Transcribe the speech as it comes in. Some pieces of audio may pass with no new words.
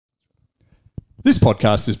This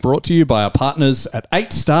podcast is brought to you by our partners at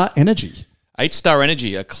 8 Star Energy. 8 Star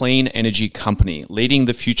Energy, a clean energy company leading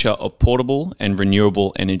the future of portable and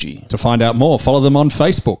renewable energy. To find out more, follow them on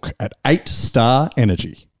Facebook at 8 Star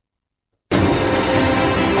Energy. I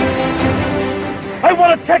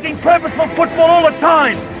want attacking purposeful football all the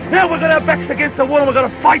time. Now we're going to have backs against the wall and we're going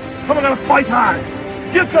to fight, and we're going to fight hard.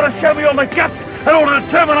 You've got to show me all the guts and all the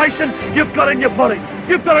determination you've got in your body.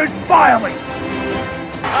 You've got to inspire me.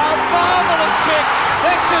 A marvellous kick.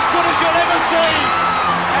 That's as good as you'll ever see.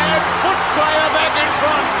 And Footscray are back in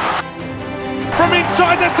front. From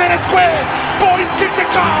inside the centre square. Boys kick the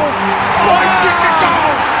goal. Boys kick the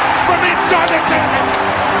goal. From inside the centre.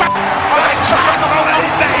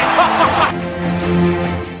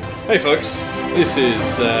 Hey folks, this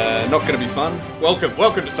is not going to be fun. Welcome to,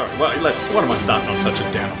 what am I starting on such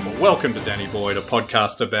a downer for? Welcome to Danny Boyd, a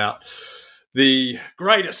podcast about the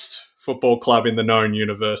greatest football club in the known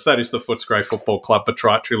universe. That is the Footscray Football Club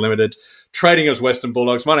Proprietary Limited, trading as Western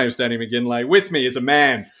Bulldogs. My name is Danny McGinlay. With me is a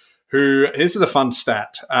man who, this is a fun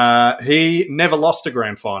stat, he never lost a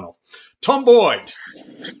grand final. Tom Boyd.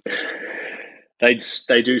 They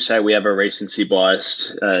do say we have a recency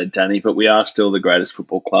bias, Danny, but we are still the greatest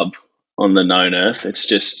football club on the known earth. It's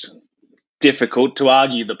just difficult to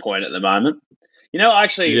argue the point at the moment. You know,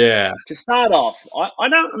 actually, To start off,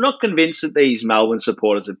 I'm not convinced that these Melbourne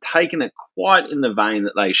supporters have taken it quite in the vein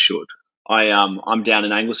that they should. I'm down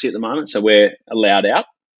in Anglesey at the moment, so we're allowed out,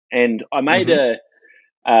 and I made a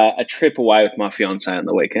trip away with my fiance on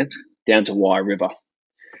the weekend down to Wye River,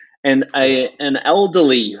 and an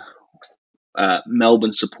elderly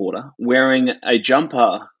Melbourne supporter wearing a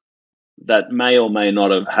jumper that may or may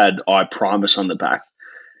not have had iPrimus on the back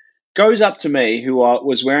goes up to me, who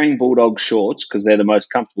was wearing Bulldog shorts because they're the most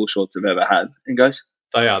comfortable shorts I've ever had, and goes,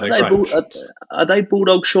 They're great. Are they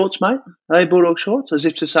Bulldog shorts, mate? Are they Bulldog shorts? As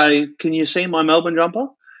if to say, can you see my Melbourne jumper?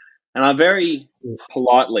 And I very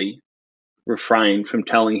politely refrained from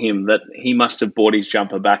telling him that he must have bought his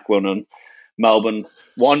jumper back when Melbourne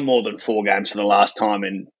won more than 4 games for the last time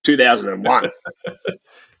in 2001.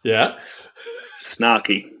 Yeah.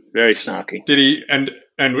 Snarky. Very snarky. Did he, and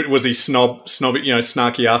was he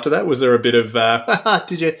snarky after that? Was there a bit of,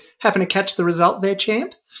 did you happen to catch the result there,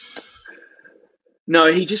 champ?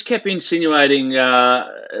 No, he just kept insinuating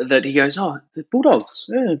that he goes, oh, the Bulldogs.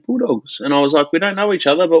 Yeah, Bulldogs. And I was like, we don't know each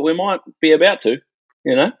other, but we might be about to,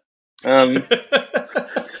 you know?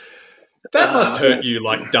 That must hurt you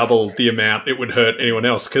like double the amount it would hurt anyone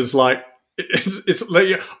else, because like it's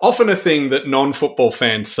like, often a thing that non-football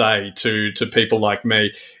fans say to people like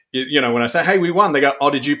me. You know, when I say, hey, we won, they go, oh,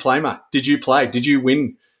 did you play, mate? Did you play? Did you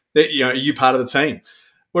win? You know, are you part of the team?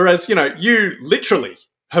 Whereas, you know, you literally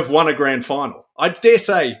have won a grand final. I dare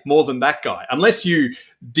say more than that guy, unless you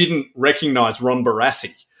didn't recognise Ron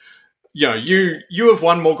Barassi. You know, you have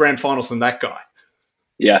won more grand finals than that guy.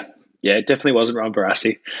 Yeah, it definitely wasn't Ron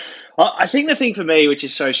Barassi. I think the thing for me, which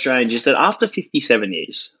is so strange, is that after 57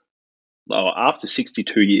 years, well, after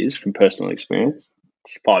 62 years from personal experience,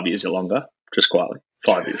 it's 5 years or longer, just quietly.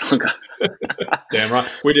 5 years longer. Damn right.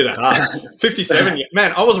 We did it hard. 57 years.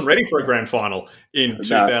 Man, I wasn't ready for a grand final in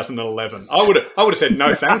 2011. I would have said,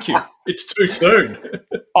 no, thank you. It's too soon.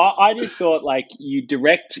 I just thought, like, you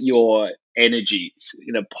direct your energies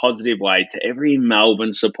in a positive way to every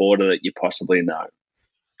Melbourne supporter that you possibly know.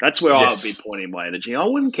 That's where I would be pointing my energy. I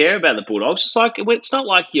wouldn't care about the Bulldogs. It's not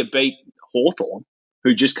like you beat Hawthorn,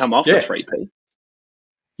 who just come off the 3P.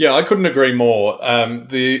 Yeah, I couldn't agree more.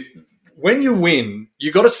 When you win,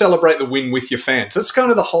 you got to celebrate the win with your fans. That's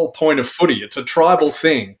kind of the whole point of footy. It's a tribal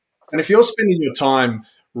thing. And if you're spending your time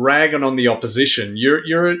ragging on the opposition,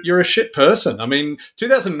 you're a shit person. I mean,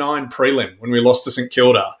 2009 prelim, when we lost to St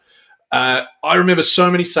Kilda, I remember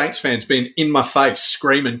so many Saints fans being in my face,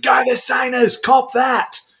 screaming, go the Sainers, cop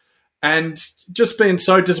that. And just being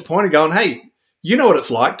so disappointed, going, hey, you know what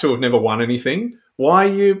it's like to have never won anything. Why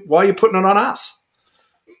are you putting it on us?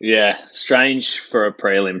 Yeah, strange for a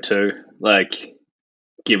prelim too. Like,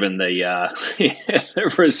 given the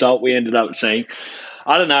result we ended up seeing,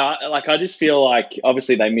 I don't know. Like, I just feel like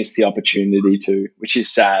obviously they missed the opportunity to, which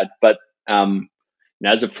is sad. But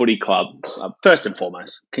as a footy club, first and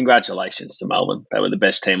foremost, congratulations to Melbourne. They were the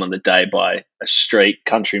best team on the day by a street,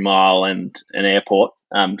 country mile, and an airport,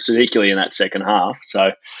 particularly in that second half.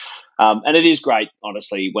 So. And it is great,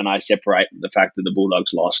 honestly, when I separate the fact that the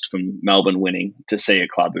Bulldogs lost from Melbourne winning, to see a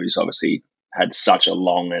club who's obviously had such a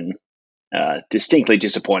long and distinctly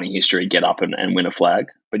disappointing history get up and win a flag.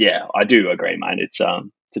 But yeah, I do agree, mate. It's a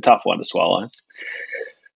tough one to swallow.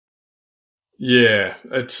 Yeah,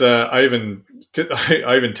 it's. I even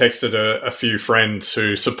texted a few friends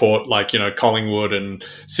who support, like, Collingwood and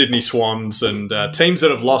Sydney Swans and teams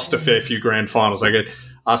that have lost a fair few grand finals. I get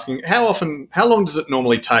asking how long does it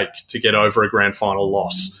normally take to get over a grand final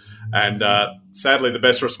loss? And sadly, the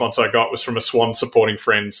best response I got was from a Swan supporting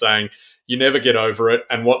friend saying, "You never get over it,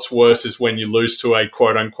 and what's worse is when you lose to a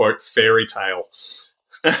quote unquote fairy tale."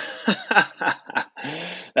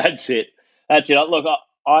 That's it. Look,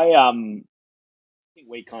 I think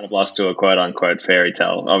we kind of lost to a quote unquote fairy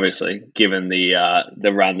tale, obviously, given the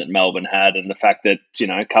run that Melbourne had and the fact that,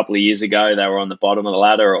 a couple of years ago they were on the bottom of the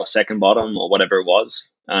ladder or second bottom or whatever it was.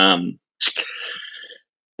 But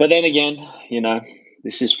then again,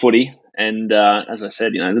 this is footy, and as I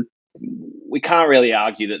said, we can't really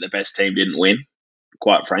argue that the best team didn't win,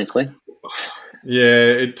 quite frankly.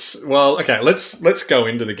 Yeah, okay. Let's go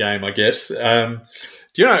into the game, I guess.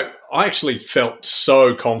 I actually felt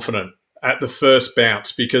so confident at the first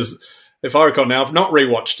bounce because, if I recall now, I've not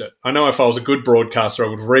rewatched it. I know if I was a good broadcaster, I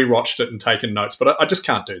would have rewatched it and taken notes, but I just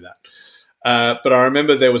can't do that. But I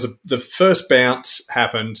remember the first bounce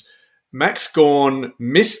happened. Max Gawn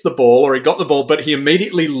missed the ball, or he got the ball, but he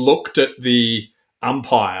immediately looked at the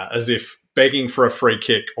umpire as if begging for a free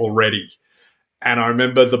kick already. And I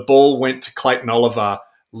remember the ball went to Clayton Oliver.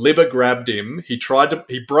 Libba grabbed him. He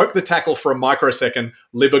broke the tackle for a microsecond.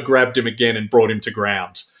 Libba grabbed him again and brought him to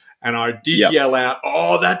ground. And I did yell out,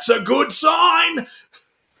 "Oh, that's a good sign!"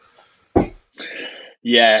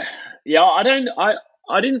 Yeah. I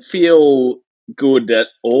didn't feel good at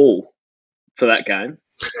all for that game.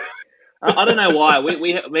 I don't know why.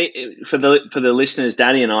 We for the listeners,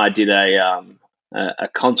 Danny and I did a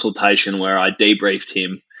consultation where I debriefed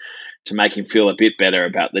him to make him feel a bit better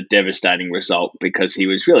about the devastating result, because he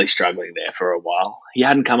was really struggling there for a while. He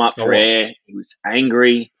hadn't come up for air. He was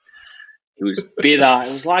angry. He was bitter.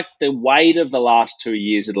 It was like the weight of the last 2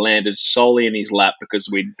 years had landed solely in his lap because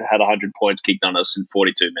we'd had 100 points kicked on us in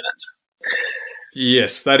 42 minutes.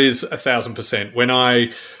 Yes, that is 1,000%. When I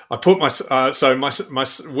put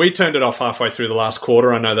we turned it off halfway through the last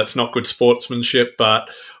quarter. I know that's not good sportsmanship, but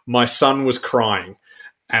my son was crying,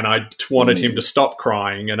 and I wanted him to stop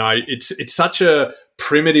crying. And it's such a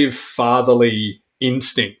primitive fatherly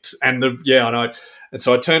instinct, and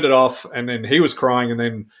so I turned it off, and then he was crying, and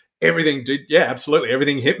then everything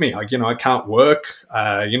everything hit me. I can't work.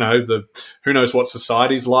 Who knows what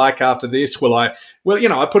society's like after this? I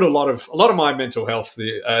put a lot of my mental health,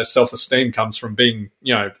 self-esteem comes from being,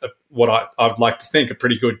 what I'd like to think a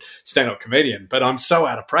pretty good stand-up comedian. But I'm so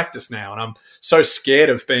out of practice now, and I'm so scared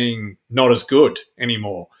of being not as good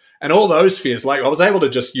anymore. And all those fears, like I was able to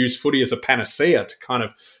just use footy as a panacea to kind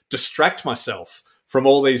of distract myself from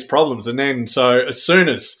all these problems. And then, so as soon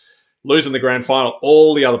as losing the grand final,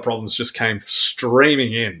 all the other problems just came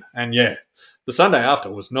streaming in. And the Sunday after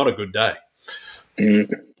was not a good day.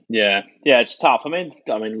 Yeah, it's tough. I mean,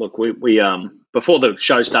 look, we before the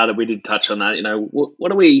show started, we did touch on that. What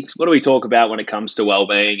do we talk about when it comes to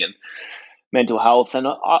well-being and mental health? And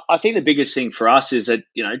I think the biggest thing for us is that,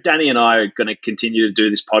 Danny and I are going to continue to do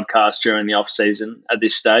this podcast during the off season at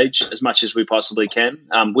this stage as much as we possibly can.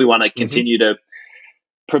 We want to continue to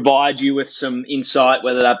provide you with some insight,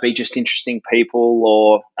 whether that be just interesting people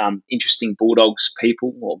or interesting Bulldogs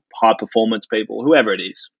people or high performance people, whoever it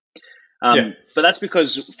is. But that's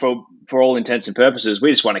because for all intents and purposes,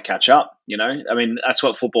 we just want to catch up, that's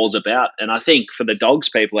what football's about. And I think for the Dogs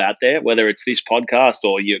people out there, whether it's this podcast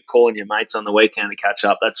or you're calling your mates on the weekend to catch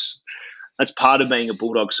up, that's part of being a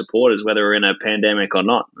Bulldog supporter, is whether we're in a pandemic or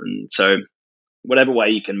not. And so whatever way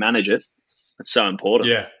you can manage it, it's so important.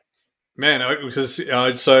 Yeah. Man, because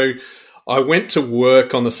so I went to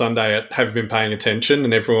work on the Sunday at Have Been Paying Attention,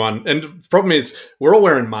 and the problem is we're all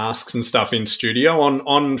wearing masks and stuff in studio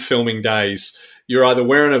on filming days. You're either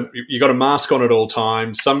you got a mask on at all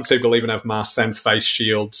times. Some people even have masks and face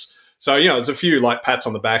shields. So, there's a few like pats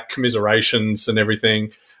on the back, commiserations and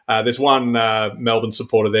everything. There's one Melbourne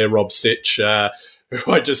supporter there, Rob Sitch,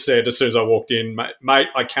 who I just said as soon as I walked in, mate,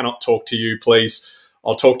 I cannot talk to you, please.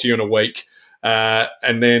 I'll talk to you in a week.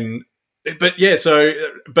 And then... But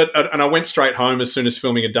and I went straight home as soon as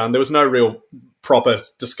filming had done. There was no real proper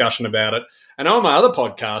discussion about it. And on my other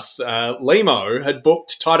podcast, Limo had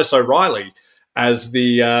booked Titus O'Reilly as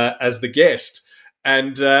the guest,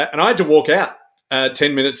 and I had to walk out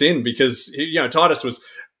 10 minutes in because Titus was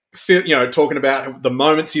talking about the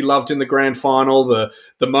moments he loved in the grand final,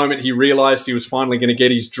 the moment he realised he was finally going to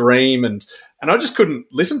get his dream, and I just couldn't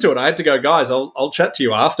listen to it. I had to go, guys, I'll chat to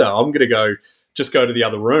you after. I'm going to go to the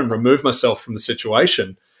other room, remove myself from the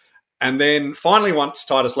situation. And then finally, once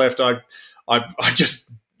Titus left, I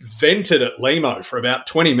just vented at Limo for about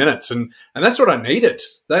 20 minutes. And that's what I needed.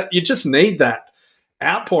 That you just need that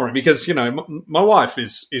outpouring because, you know, my wife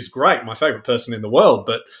is great, my favourite person in the world,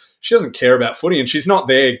 but she doesn't care about footy and she's not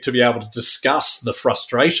there to be able to discuss the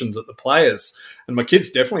frustrations of the players. And my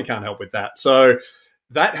kids definitely can't help with that. So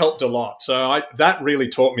that helped a lot. So that really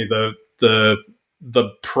taught me the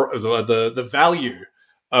value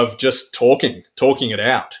of just talking it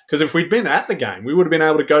out. Because if we'd been at the game, we would have been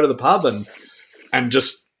able to go to the pub and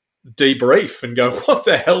just debrief and go, what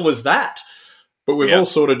the hell was that? But we've all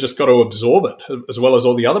sort of just got to absorb it as well as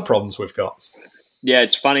all the other problems we've got. Yeah,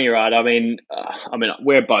 it's funny, right? I mean,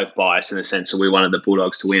 we're both biased in the sense that we wanted the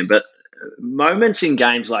Bulldogs to win, but moments in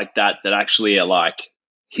games like that actually are like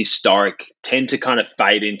historic tend to kind of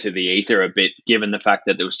fade into the ether a bit, given the fact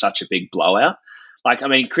that there was such a big blowout. Like, I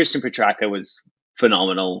mean, Christian Petracca was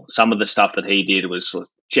phenomenal. Some of the stuff that he did was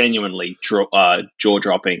genuinely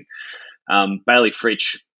jaw-dropping. Bailey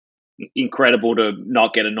Fritsch, incredible to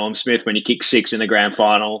not get a Norm Smith when you kick 6 in the grand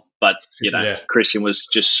final, but, you know, Christian was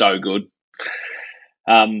just so good.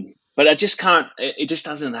 But I just can't. It just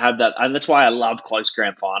doesn't have that, and that's why I love close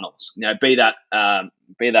grand finals. You know, be that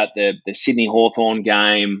the Sydney Hawthorn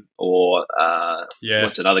game or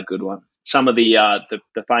what's another good one? Some of the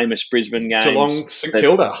famous Brisbane games, Geelong St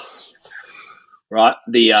Kilda, right?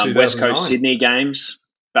 The West Coast Sydney games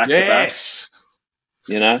back to back.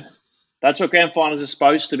 You know, that's what grand finals are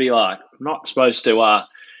supposed to be like. Not supposed to.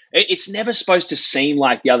 It's never supposed to seem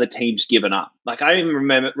like the other team's given up. Like I even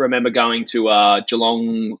remember going to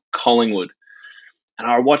Geelong Collingwood, and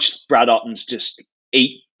I watched Brad Ottens just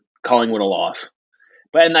eat Collingwood alive.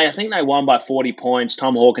 I think they won by 40 points.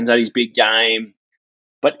 Tom Hawkins had his big game,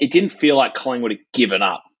 but it didn't feel like Collingwood had given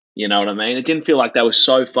up. You know what I mean? It didn't feel like they were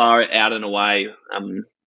so far out and away,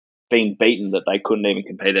 being beaten that they couldn't even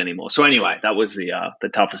compete anymore. So anyway, that was the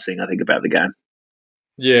toughest thing I think about the game.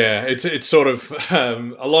 Yeah, it's sort of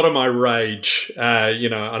a lot of my rage, you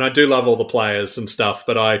know, and I do love all the players and stuff,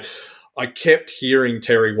 but I kept hearing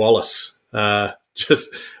Terry Wallace.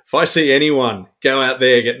 Just if I see anyone go out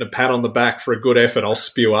there getting a pat on the back for a good effort, I'll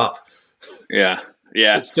spew up. Yeah.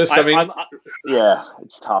 It's just,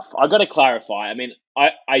 it's tough. I got to clarify. I mean,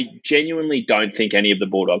 I genuinely don't think any of the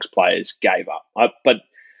Bulldogs players gave up, but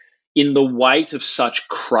in the weight of such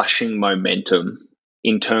crushing momentum,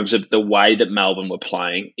 in terms of the way that Melbourne were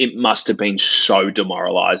playing, it must have been so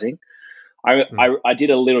demoralising. I did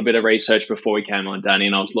a little bit of research before we came on, Danny,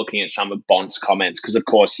 and I was looking at some of Bont's comments because, of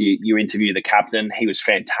course, you interview the captain. He was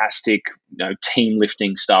fantastic, you know,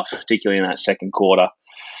 team-lifting stuff, particularly in that second quarter.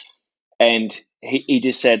 And he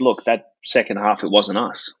just said, look, that second half, it wasn't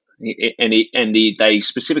us. They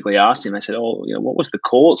specifically asked him, they said, oh, you know, what was the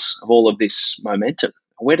cause of all of this momentum?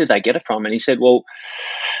 Where did they get it from? And he said, well,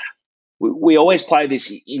 we always play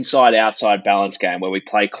this inside-outside balance game where we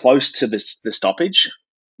play close to the stoppage,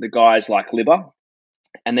 the guys like Libba,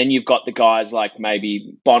 and then you've got the guys like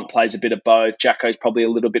maybe Bont plays a bit of both, Jacko's probably a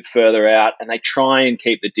little bit further out, and they try and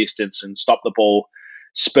keep the distance and stop the ball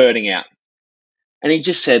spurting out. And he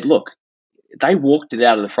just said, look, they walked it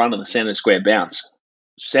out of the front of the centre square bounce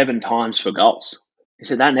 7 times for goals. He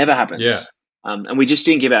said, that never happens. Yeah. And we just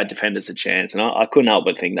didn't give our defenders a chance. And I couldn't help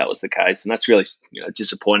but think that was the case. And that's really, you know,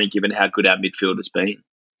 disappointing given how good our midfield has been.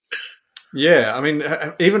 Yeah, I mean,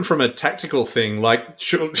 even from a tactical thing,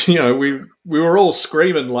 like, you know, we were all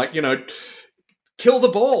screaming, like, you know, kill the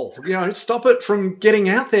ball, you know, stop it from getting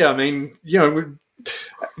out there. I mean, you know,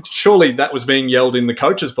 surely that was being yelled in the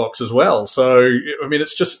coach's box as well. So, I mean,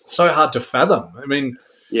 it's just so hard to fathom. I mean...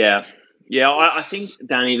 Yeah, I think,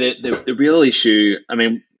 Danny, the real issue, I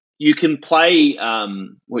mean... You can play, you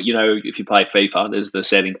know, if you play FIFA, there's the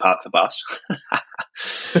setting park the bus.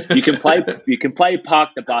 You can play park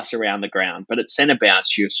the bus around the ground, but at centre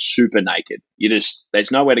bounce, you're super naked.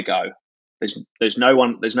 There's nowhere to go. There's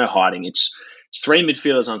no hiding. It's 3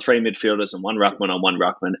 midfielders on 3 midfielders and 1 ruckman on 1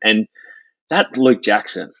 ruckman. And that Luke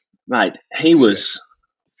Jackson, mate, he was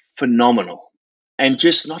phenomenal. And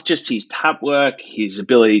not just his tap work, his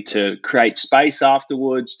ability to create space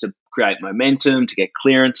afterwards, to create momentum, to get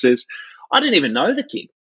clearances. I didn't even know the kid.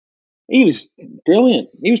 He was brilliant.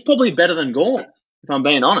 He was probably better than Gawn, if I'm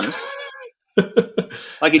being honest.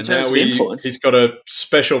 Like in terms of influence. He's got a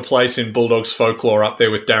special place in Bulldogs folklore up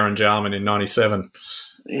there with Darren Jarman in 97.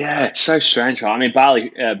 Yeah, it's so strange. I mean,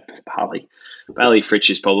 Bailey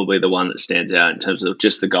Fritsch is probably the one that stands out in terms of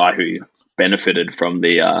just the guy who benefited from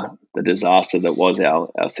the disaster that was our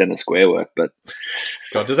centre square work. But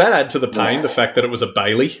God, does that add to the pain, the fact that it was a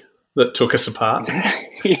Bailey that took us apart?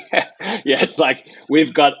 Yeah, it's like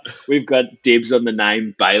we've got dibs on the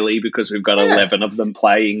name Bailey because we've got 11 of them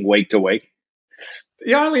playing week to week.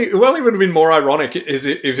 It only would have been more ironic is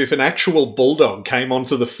if an actual Bulldog came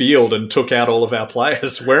onto the field and took out all of our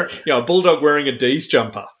players. A Bulldog wearing a D's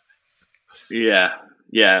jumper. Yeah.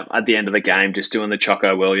 Yeah, at the end of the game, just doing the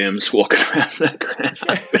Choco Williams, walking around the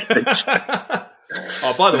ground.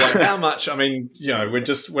 Oh, by the way, how much? I mean,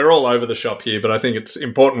 we're all over the shop here, but I think it's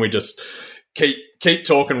important we just keep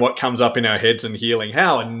talking what comes up in our heads and healing.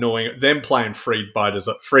 How annoying them playing Freed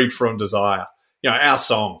from Desire. Our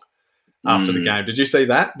song after the game. Did you see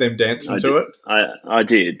that? Them dancing to it. I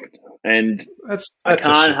did, and that's I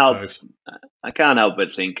can't help. I can't help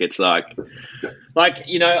but think it's like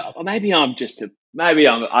maybe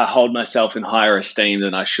I hold myself in higher esteem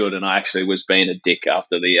than I should, and I actually was being a dick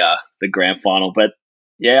after the grand final. But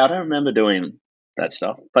yeah, I don't remember doing that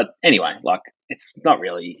stuff. But anyway, it's not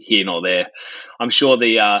really here nor there. I'm sure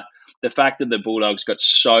the fact that the Bulldogs got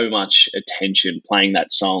so much attention playing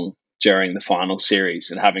that song during the final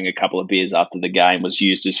series and having a couple of beers after the game was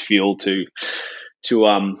used as fuel to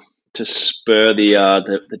spur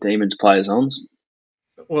the Demons players on.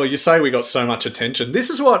 Well, you say we got so much attention. This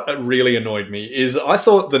is what really annoyed me, is I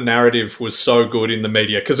thought the narrative was so good in the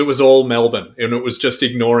media because it was all Melbourne and it was just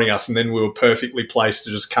ignoring us, and then we were perfectly placed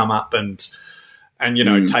to just come up and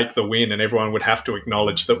take the win, and everyone would have to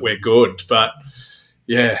acknowledge that we're good. But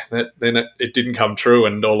yeah, then it didn't come true,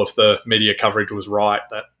 and all of the media coverage was right.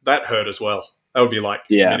 That hurt as well. That would be like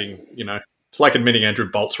admitting, it's like admitting Andrew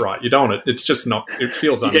Bolt's right. You don't want it. It's just not. It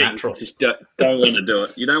feels unnatural. You just don't want to do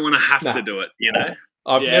it. You don't want to have to do it.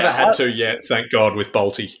 I've never had to yet, thank God, with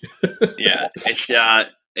Bolty. Yeah,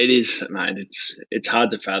 it is, mate. It's hard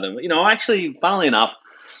to fathom. Actually, funnily enough,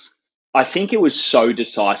 I think it was so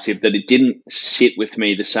decisive that it didn't sit with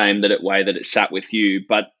me the same way that it sat with you.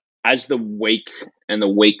 But as the week and the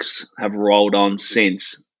weeks have rolled on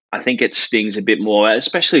since, I think it stings a bit more,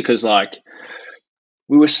 especially because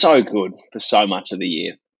we were so good for so much of the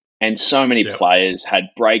year, and so many players had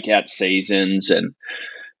breakout seasons and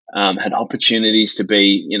had opportunities to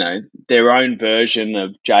be, their own version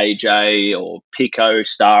of JJ or Pico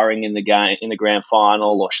starring in the game in the grand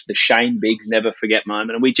final, or the Shane Biggs never forget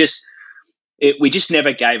moment. And we just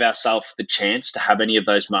never gave ourselves the chance to have any of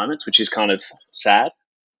those moments, which is kind of sad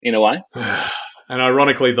in a way. And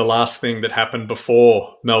ironically, the last thing that happened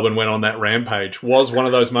before Melbourne went on that rampage was one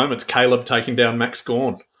of those moments, Caleb taking down Max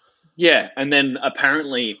Gawn. Yeah, and then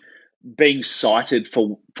apparently being cited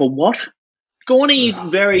for what? Gawny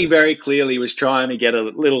very, very clearly was trying to get a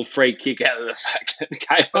little free kick out of the fact that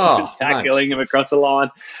Caleb was tackling him across the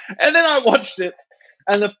line. And then I watched it,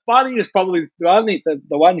 and the funniest, probably the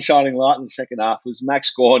one shining light in the second half was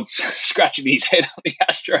Max Gawn scratching his head on the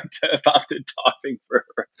AstroTurf after diving for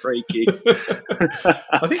a free kick.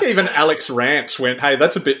 I think even Alex Rance went, hey,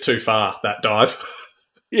 that's a bit too far, that dive.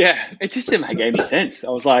 Yeah, it just didn't make any sense. I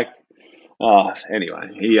was like, anyway,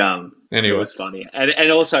 it was funny.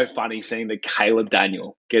 And also funny seeing the Caleb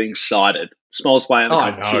Daniel getting cited, smallest player in the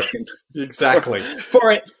competition. No. Exactly.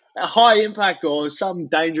 for a high impact or some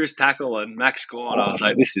dangerous tackle, and Max Gawn. I was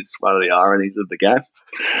like, this is one of the ironies of the game.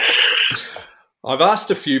 I've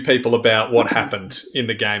asked a few people about what happened in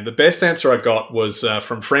the game. The best answer I got was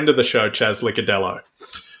from friend of the show, Chaz Licadello,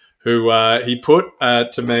 who he put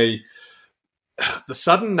to me, the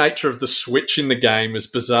sudden nature of the switch in the game is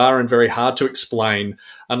bizarre and very hard to explain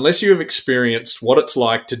unless you have experienced what it's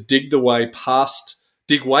like to dig way past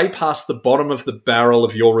the bottom of the barrel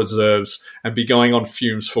of your reserves and be going on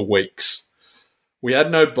fumes for weeks. We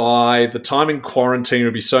had no bye. The time in quarantine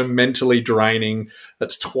would be so mentally draining.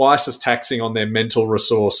 That's twice as taxing on their mental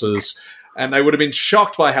resources. And they would have been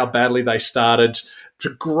shocked by how badly they started. To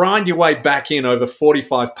grind your way back in over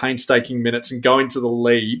 45 painstaking minutes and go into the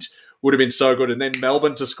lead would have been so good. And then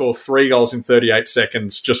Melbourne to score 3 goals in 38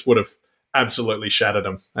 seconds just would have absolutely shattered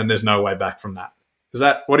them. And there's no way back from that.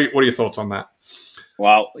 What are your thoughts on that?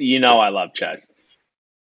 Well, I love Chad.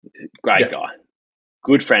 Great guy.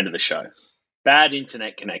 Good friend of the show. Bad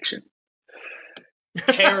internet connection.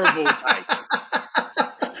 Terrible take.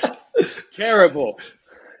 Terrible,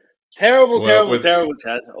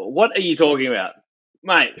 Chad. What are you talking about?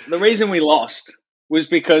 Mate, the reason we lost was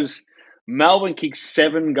because Melbourne kicked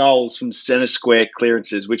 7 goals from centre square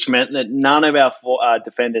clearances, which meant that none of our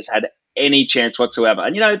defenders had any chance whatsoever.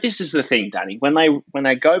 And, this is the thing, Danny. When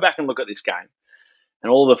they go back and look at this game,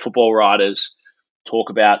 and all the football writers talk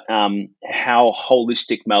about how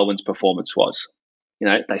holistic Melbourne's performance was.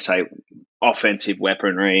 They say offensive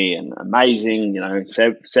weaponry and amazing,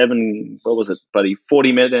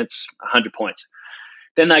 40 minutes, 100 points.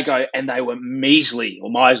 Then they go, and they were miserly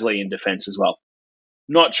in defence as well.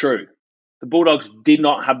 Not true. The Bulldogs did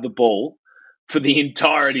not have the ball for the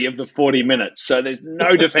entirety of the 40 minutes, so there's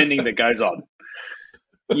no defending that goes on.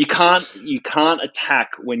 You can't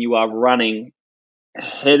attack when you are running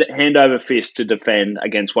hand over fist to defend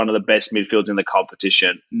against one of the best midfields in the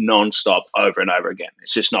competition non-stop over and over again.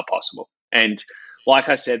 It's just not possible. And like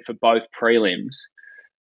I said, for both prelims,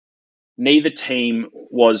 neither team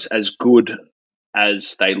was as good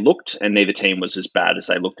as they looked, and neither team was as bad as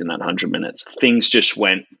they looked in that 100 minutes. Things just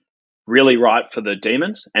went really right for the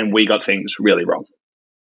Demons, and we got things really wrong.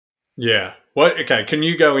 Yeah. Okay, can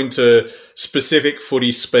you go into specific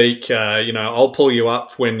footy speak? I'll pull you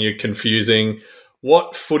up when you're confusing.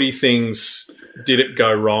 What footy things did it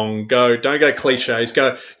go wrong? Don't go cliches.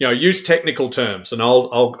 Go, use technical terms, and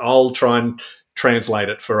I'll try and translate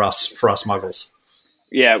it for us muggles.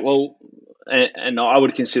 Yeah, well, and I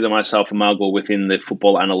would consider myself a muggle within the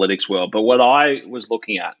football analytics world. But what I was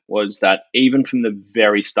looking at was that even from the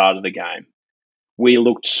very start of the game, we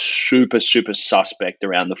looked super, super suspect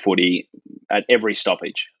around the footy at every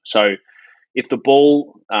stoppage. So if the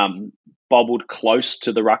ball bobbled close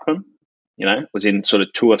to the ruckman, was in sort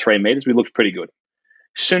of 2 or 3 meters, we looked pretty good.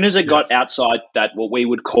 As soon as it got outside that, what we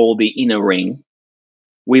would call the inner ring,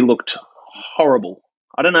 we looked horrible.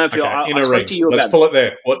 I don't know if I spoke to you about. Let's pull it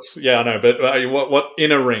there. I know, but what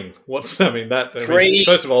inner ring? First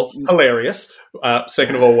of all, hilarious.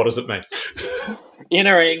 Second of all, what does it mean?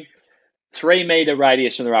 Inner ring, 3 meter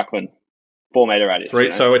radius from the ruckman, 4 meter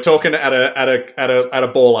radius. So we're talking at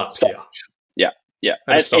a ball up here. Yeah.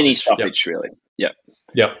 At any stoppage, really.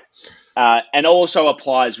 Yep. And also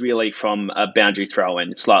applies really from a boundary throw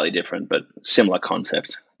in. It's slightly different, but similar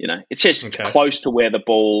concept. It's just close to where the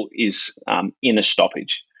ball is in a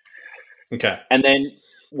stoppage. Okay. And then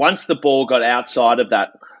once the ball got outside of that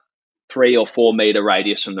 3 or 4 meter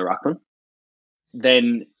radius from the ruckman,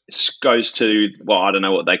 then goes to, I don't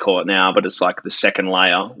know what they call it now, but it's like the second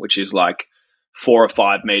layer, which is like 4 or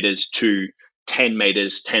 5 meters to 10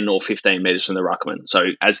 meters, 10 or 15 meters from the ruckman. So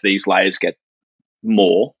as these layers get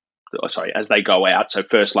as they go out, so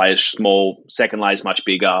first layer is small, second layer is much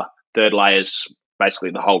bigger, third layer is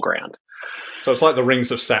basically the whole ground. So it's like the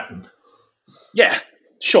rings of Saturn. Yeah,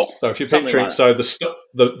 sure. So if you're picturing,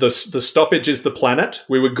 the stoppage is the planet.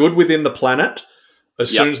 We were good within the planet.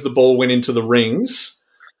 As soon as the ball went into the rings,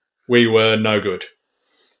 we were no good.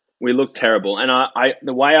 We looked terrible. And I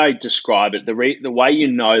the way I describe it, the way you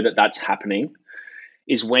know that that's happening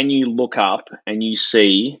is when you look up and you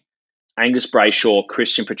see Angus Brayshaw,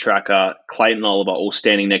 Christian Petracca, Clayton Oliver all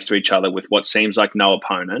standing next to each other with what seems like no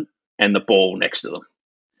opponent and the ball next to them.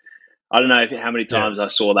 I don't know how many times I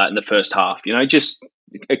saw that in the first half. Just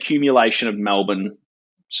accumulation of Melbourne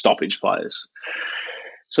stoppage players.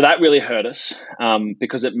 So that really hurt us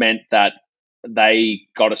because it meant that they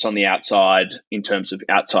got us on the outside in terms of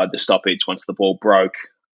outside the stoppage. Once the ball broke,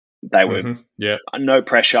 they were no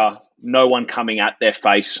pressure, no one coming at their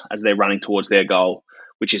face as they're running towards their goal,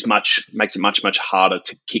 which is makes it much, much harder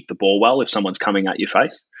to kick the ball well if someone's coming at your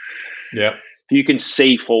face. Yeah. If you can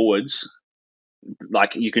see forwards,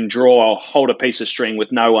 like you can hold a piece of string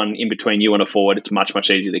with no one in between you and a forward, it's much, much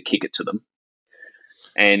easier to kick it to them.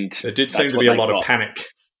 And there did seem to be a lot of panic.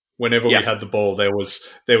 Whenever we had the ball, there was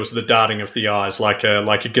the darting of the eyes, like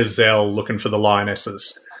a gazelle looking for the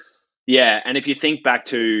lionesses. Yeah, and if you think back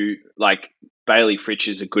to like Bailey Fritsch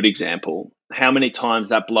is a good example. How many times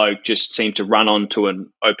that bloke just seemed to run onto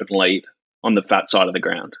an open lead on the fat side of the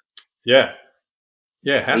ground? Yeah.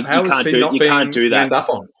 How is he not being manned up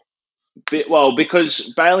on? Well,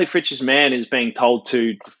 because Bailey Fritsch's man is being told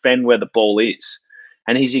to defend where the ball is,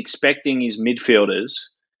 and he's expecting his midfielders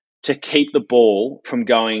to keep the ball from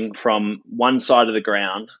going from one side of the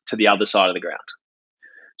ground to the other side of the ground.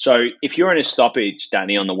 So if you're in a stoppage,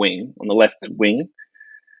 Danny, on the left wing,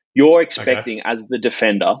 you're expecting as the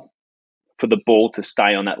defender for the ball to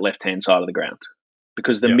stay on that left-hand side of the ground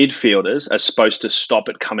because the midfielders are supposed to stop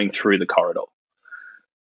it coming through the corridor.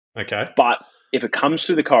 Okay. But if it comes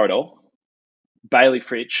through the corridor, Bailey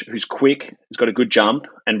Fritsch, who's quick, has got a good jump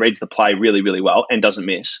and reads the play really, really well and doesn't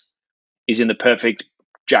miss, is in the perfect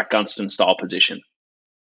Jack Gunston style position.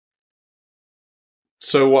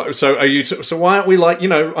 So what? So are you? So why aren't we like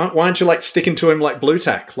why aren't you like sticking to him like blue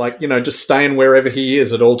tack? Like just staying wherever he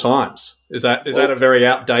is at all times. Is that a very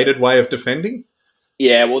outdated way of defending?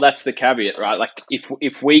 Yeah, well, that's the caveat, right? Like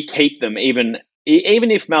if we keep them, even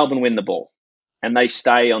if Melbourne win the ball and they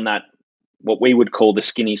stay on that what we would call the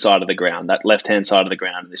skinny side of the ground, that left hand side of the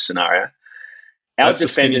ground in this scenario, our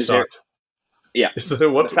defenders are. Yeah,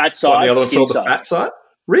 the fat side. The other one's called the fat side.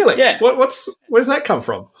 Really? Yeah. Where's that come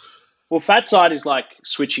from? Well, fat side is like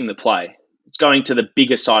switching the play. It's going to the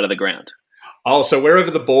bigger side of the ground. Oh, so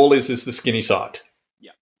wherever the ball is the skinny side.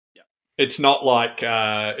 Yeah. It's not like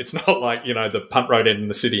the punt road end and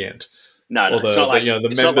the city end. No, or it's not like the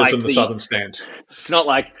it's not members like in the southern stand. It's not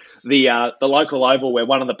like the local oval where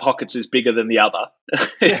one of the pockets is bigger than the other.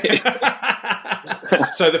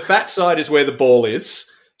 So the fat side is where the ball is.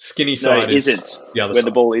 Skinny side is the other where side.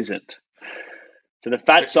 the ball isn't. So the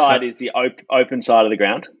fat side is the open side of the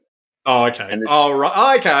ground. Oh, okay. Right.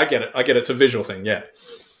 Oh, okay. I get it. It's a visual thing. Yeah.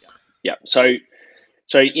 Yeah. So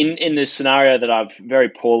in this scenario that I've very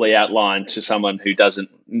poorly outlined to someone who hasn't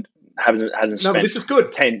spent but this is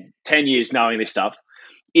good. 10 years knowing this stuff,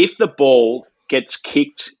 if the ball gets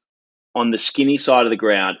kicked on the skinny side of the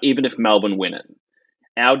ground, even if Melbourne win it,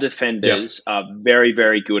 our defenders are very,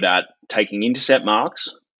 very good at taking intercept marks.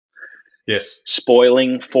 Yes.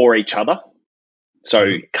 Spoiling for each other.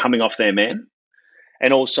 So coming off their man.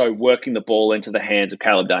 And also working the ball into the hands of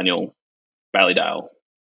Caleb Daniel, Bailey Dale,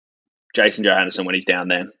 Jason Johannesson when he's down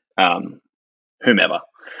there, whomever.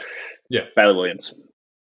 Yeah. Bailey Williams.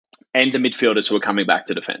 And the midfielders who are coming back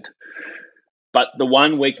to defend. But the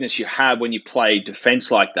one weakness you have when you play defence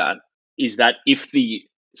like that is that if the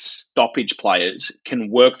stoppage players can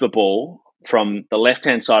work the ball from the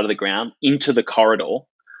left-hand side of the ground into the corridor,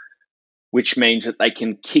 which means that they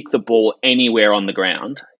can kick the ball anywhere on the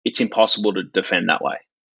ground, it's impossible to defend that way.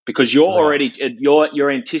 Because you're already you're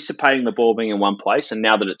anticipating the ball being in one place, and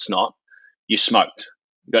now that it's not, you're smoked.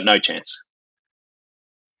 You've got no chance.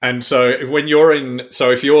 And so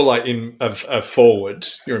if you're like in a forward,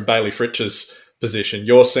 you're in Bailey Fritsch's position,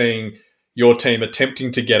 you're seeing your team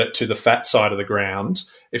attempting to get it to the fat side of the ground.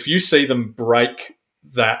 If you see them break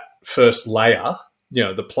that first layer,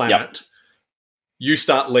 the planet, you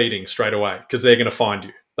start leading straight away because they're going to find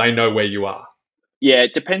you. They know where you are. Yeah,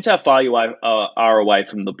 it depends how far you are away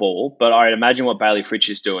from the ball. But I imagine what Bailey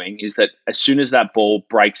Fritsch is doing is that as soon as that ball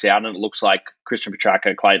breaks out and it looks like Christian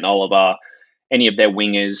Petracca, Clayton Oliver, any of their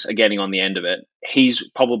wingers are getting on the end of it, he's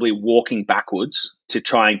probably walking backwards to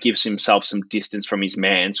try and give himself some distance from his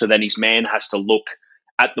man. So then his man has to look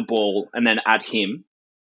at the ball and then at him.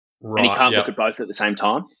 Right, and he can't look at both at the same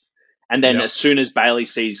time. And then as soon as Bailey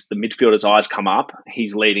sees the midfielder's eyes come up,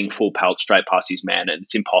 he's leading full pelt straight past his man, and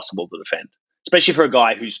it's impossible to defend, especially for a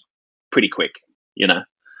guy who's pretty quick, Yeah.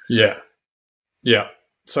 Yeah.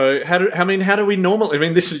 So how do we normally? I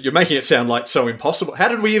mean, you're making it sound like so impossible. How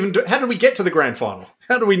did we get to the grand final?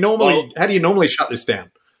 How do you normally shut this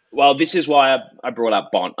down? Well, this is why I brought up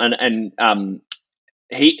Bont, and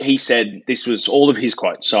he said this was all of his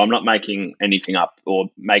quotes. So I'm not making anything up or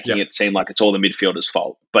making it seem like it's all the midfielders'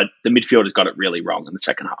 fault. But the midfielders got it really wrong in the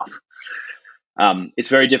second half. It's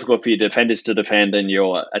very difficult for your defenders to defend and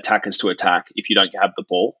your attackers to attack if you don't have the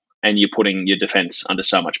ball. And you're putting your defence under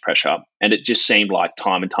so much pressure. And it just seemed like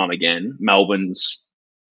time and time again, Melbourne's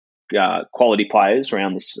quality players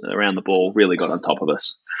around the ball really got on top of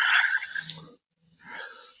us.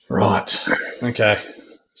 Right. Okay.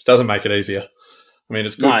 This doesn't make it easier. I mean,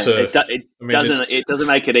 it's good it doesn't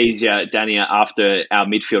make it easier, Danny, after our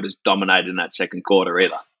midfielders dominated in that second quarter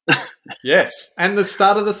either. Yes. And the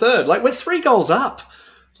start of the third. Like, we're 3 goals up.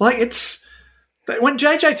 Like, it's... When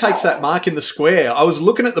JJ takes that mark in the square, I was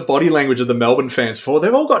looking at the body language of the Melbourne fans before.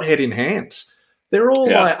 They've all got head in hands. They're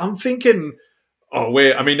all like, I'm thinking, I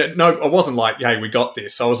wasn't like, hey, we got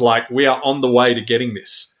this. I was like, we are on the way to getting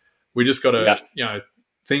this. We just got to,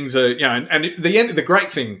 things are, and the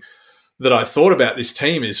great thing that I thought about this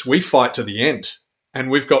team is we fight to the end, and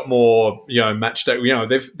we've got more, match day.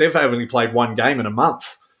 They've only played 1 game in a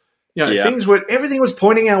month. Everything was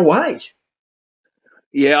pointing our way.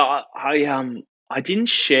 Yeah, I didn't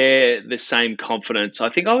share the same confidence. I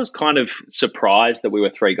think I was kind of surprised that we were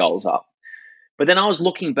 3 goals up. But then I was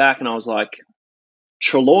looking back and I was like,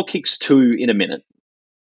 Treloar kicks 2 in a minute.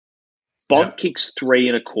 Bont kicks 3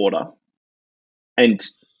 in a quarter and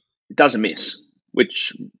doesn't miss,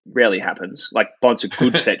 which rarely happens. Like, Bont's a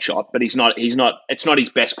good set shot, but it's not his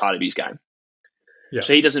best part of his game. Yeah.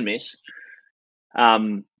 So he doesn't miss.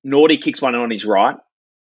 Nordy kicks one on his right.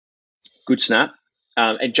 Good snap.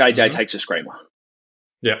 And JJ takes a screamer.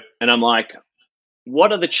 Yeah. And I'm like,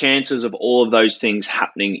 what are the chances of all of those things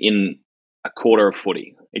happening in a quarter of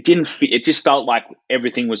footy? It just felt like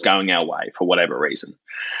everything was going our way for whatever reason.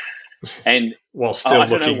 And while still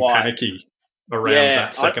looking panicky around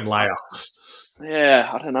that second layer. Yeah,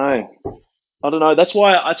 I don't know. That's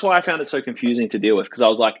why I found it so confusing to deal with, because I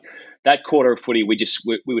was like, that quarter of footy, we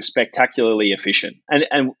were spectacularly efficient.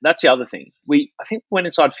 And that's the other thing. I think we went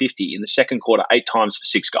inside 50 in the second quarter 8 times for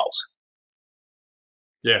 6 goals.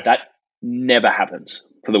 Yeah. That never happens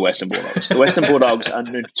for the Western Bulldogs. The Western Bulldogs are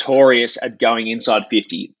notorious at going inside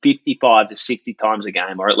 50, 55 to 60 times a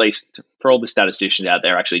game, or at least for all the statisticians out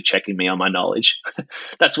there actually checking me on my knowledge.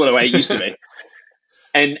 That's what the way it used to be.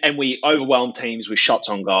 And we overwhelm teams with shots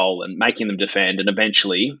on goal and making them defend, and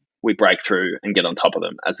eventually we break through and get on top of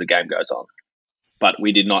them as the game goes on. But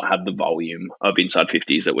we did not have the volume of inside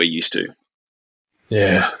 50s that we're used to.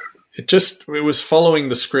 Yeah. It was following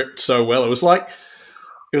the script so well. It was like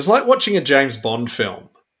watching a James Bond film,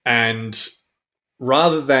 and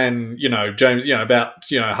rather than, James,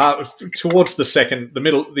 towards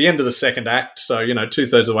the end of the second act, so,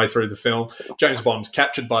 2/3 of the way through the film, James Bond's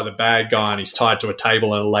captured by the bad guy and he's tied to a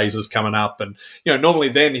table and a laser's coming up. And, normally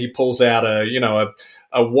then he pulls out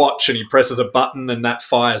a watch and he presses a button and that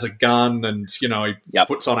fires a gun, and, he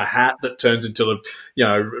puts on a hat that turns into,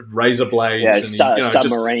 razor blades. Yeah, and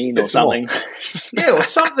submarine or something. Yeah, or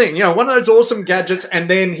something, one of those awesome gadgets. And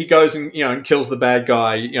then he goes and, and kills the bad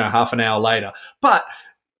guy, half an hour later. But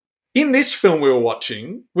in this film we were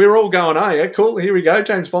watching, we were all going, oh, yeah, cool, here we go,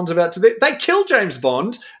 James Bond's about to... They kill James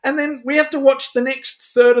Bond, and then we have to watch the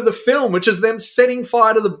next third of the film, which is them setting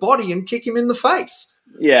fire to the body and kick him in the face.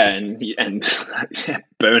 Yeah, and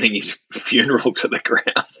burning his funeral to the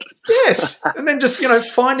ground. Yes, and then just,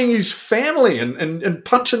 finding his family and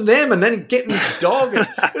punching them and then getting his dog. And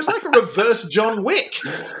it was like a reverse John Wick.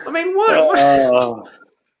 I mean, what?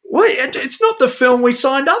 It's not the film we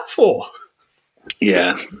signed up for.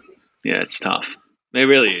 Yeah, it's tough. It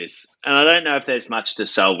really is. And I don't know if there's much to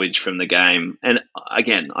salvage from the game. And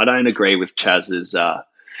again, I don't agree with Chaz's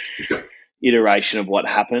iteration of what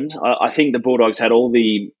happened. I think the Bulldogs had all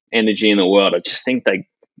the energy in the world. I just think they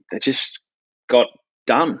just got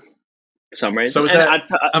done for some reason. So I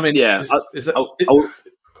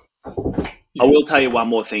will tell you one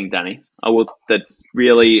more thing, Danny. That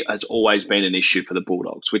really has always been an issue for the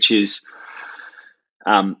Bulldogs, which is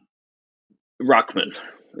ruckman.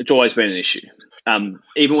 It's always been an issue.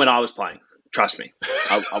 Even when I was playing, trust me,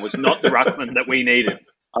 I was not the ruckman that we needed.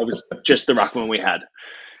 I was just the ruckman we had.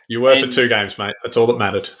 You were for 2 games, mate. That's all that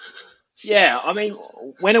mattered. Yeah, I mean,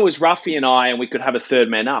 when it was Ruffy and I and we could have a third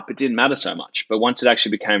man up, it didn't matter so much. But once it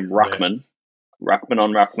actually became ruckman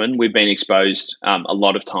on ruckman, we've been exposed a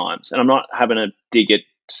lot of times. And I'm not having a dig at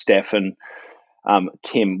Steph and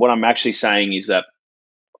Tim. What I'm actually saying is that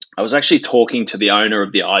I was actually talking to the owner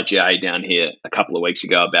of the IGA down here a couple of weeks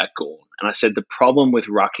ago about Gawn. And I said the problem with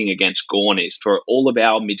rucking against Gawn is, for all of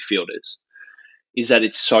our midfielders, is that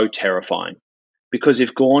it's so terrifying. Because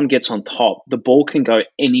if Gawn gets on top, the ball can go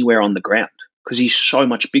anywhere on the ground because he's so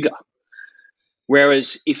much bigger.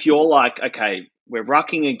 Whereas if you're like, okay, we're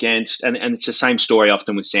rucking against, and it's the same story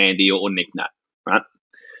often with Sandy or Nick Nat, right?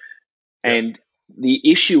 Yep. And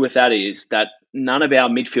the issue with that is that none of our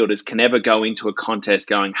midfielders can ever go into a contest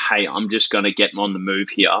going, hey, I'm just going to get on the move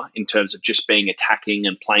here in terms of just being attacking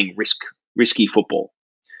and playing risky football.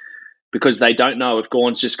 Because they don't know if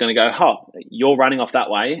Gawn's just going to go, you're running off that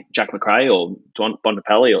way, Jack McRae or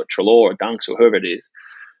Bontempelli or Treloar or Dunks or whoever it is.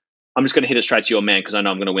 I'm just going to hit it straight to your man because I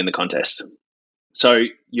know I'm going to win the contest. So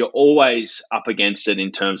you're always up against it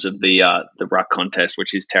in terms of the ruck contest,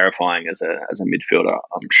 which is terrifying as a midfielder,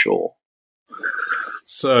 I'm sure.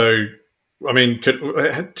 So, I mean,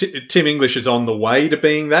 Tim English is on the way to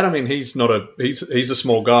being that. I mean, he's a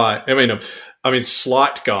small guy. I mean,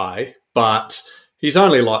 slight guy, but he's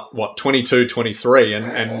only like, 22, 23.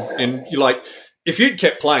 And you're like, if you'd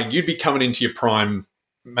kept playing, you'd be coming into your prime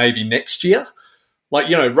maybe next year. Like,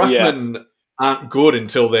 ruckmen aren't good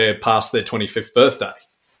until they're past their 25th birthday.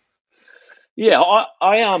 Yeah,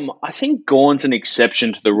 I think Gawn's an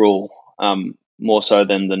exception to the rule, more so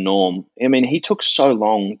than the norm. I mean, he took so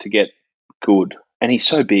long to get good, and he's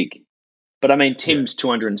so big. But I mean, Tim's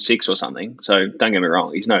 206 or something, so don't get me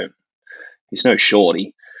wrong, he's no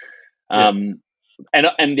shorty. And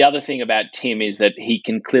the other thing about Tim is that he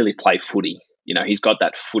can clearly play footy. He's got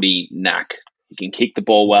that footy knack. He can kick the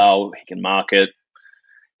ball well. He can mark it.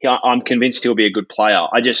 I'm convinced he'll be a good player.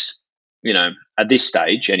 I just, at this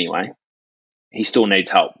stage anyway, he still needs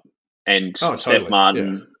help. And Steph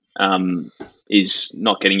Martin is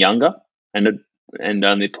not getting younger and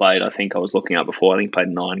only played, I think I was looking up before, I think he played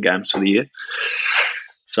 9 games for the year.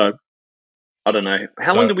 So, I don't know.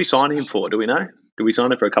 How long did we sign him for? Do we know? Did we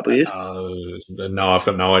sign him for a couple of years? No, I've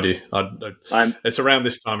got no idea. It's around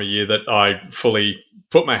this time of year that I fully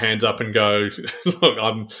put my hands up and go, look,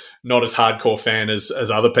 I'm not as hardcore fan as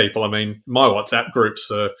other people. I mean, my WhatsApp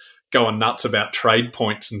groups are going nuts about trade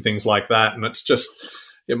points and things like that, and it's just,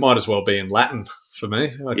 it might as well be in Latin for me.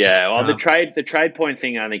 The trade point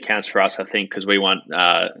thing only counts for us, I think, because we want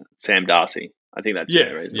Sam Darcy. I think that's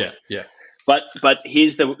the reason. Yeah. But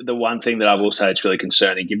here's the one thing that I will say it's really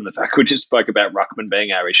concerning, given the fact we just spoke about ruckman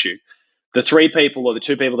being our issue. The 2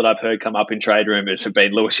 people that I've heard come up in trade rumours have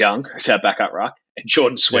been Lewis Young, who's our backup ruck, and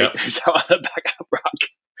Jordan Sweet, who's our other backup ruck.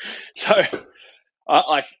 So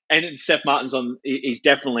And Steph Martin's he's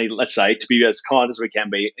definitely, let's say, to be as kind as we can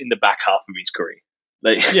be, in the back half of his career.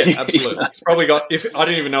 Yeah, absolutely. He's probably got. I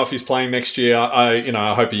don't even know if he's playing next year.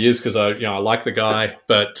 I hope he is because I like the guy.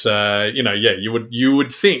 But you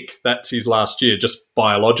would think that's his last year just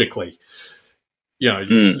biologically.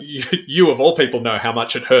 You of all people know how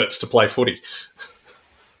much it hurts to play footy.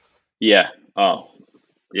 Yeah. Oh,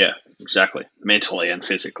 yeah. Exactly. Mentally and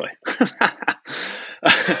physically.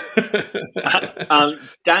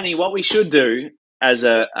 Danny, what we should do as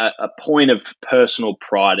a point of personal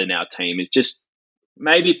pride in our team is just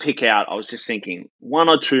maybe pick out, I was just thinking, one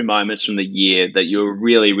or two moments from the year that you're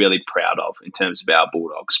really, really proud of in terms of our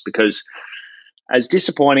Bulldogs. Because as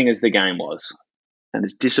disappointing as the game was, and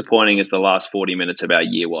as disappointing as the last 40 minutes of our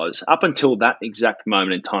year was, up until that exact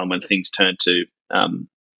moment in time when things turned to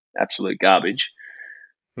absolute garbage,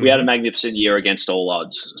 we had a magnificent year against all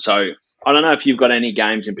odds. So I don't know if you've got any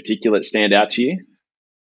games in particular that stand out to you.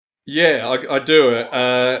 Yeah, I do.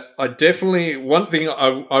 I definitely, one thing,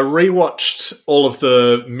 I rewatched all of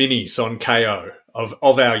the minis on KO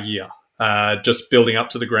of our year, just building up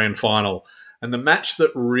to the grand final. And the match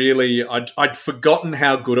that really, I'd forgotten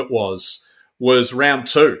how good it was round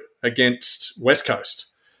 2 against West Coast.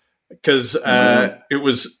 Because it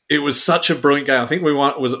was such a brilliant game. I think we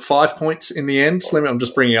won, was it 5 points in the end? I'm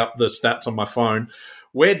just bringing up the stats on my phone.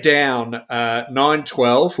 We're down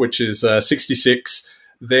 9-12, which is 66.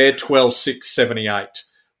 They're 12-6, 78.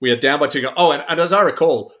 We are down by 2 goals. Oh, and as I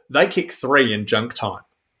recall, they kicked 3 in junk time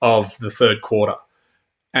of the third quarter.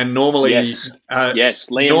 And normally... Yes,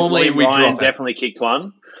 Liam Ryan definitely kicked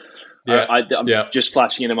one. Yeah, I'm just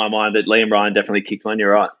flashing into my mind that Liam Ryan definitely kicked one.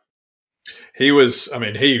 You're right. He was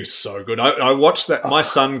so good. I watched that. My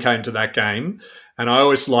son came to that game, and I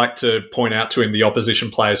always like to point out to him the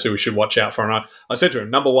opposition players who we should watch out for. And I said to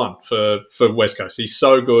him, number 1 for West Coast. He's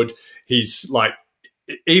so good. He's like,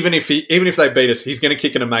 even if they beat us, he's going to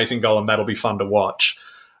kick an amazing goal, and that'll be fun to watch.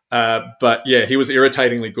 But yeah, he was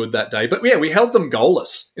irritatingly good that day. But yeah, we held them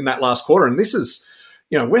goalless in that last quarter, and this is.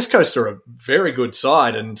 West Coast are a very good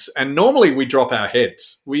side, and normally we drop our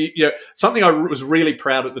heads. Something I was really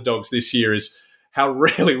proud at the Dogs this year is how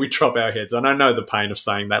rarely we drop our heads. And I know the pain of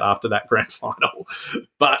saying that after that grand final,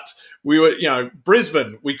 but we were,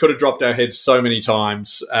 Brisbane, we could have dropped our heads so many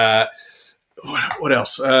times. What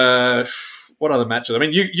else? What other matches? I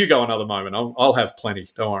mean, you go another moment. I'll have plenty.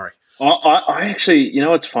 Don't worry. I actually,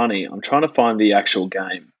 it's funny. I'm trying to find the actual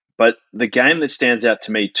game. But the game that stands out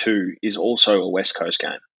to me too is also a West Coast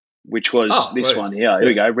game, which was one here. Here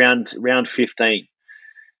we go, round 15.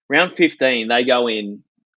 Round 15, they go in,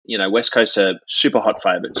 West Coast are super hot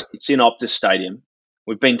favourites. It's in Optus Stadium.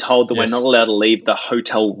 We've been told that we're not allowed to leave the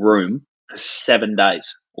hotel room for 7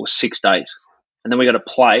 days or 6 days. And then we've got to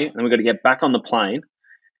play, and we've got to get back on the plane,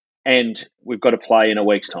 and we've got to play in a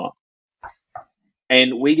week's time.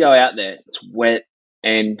 And we go out there, it's wet,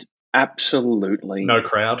 and absolutely no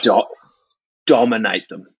crowd. Dominate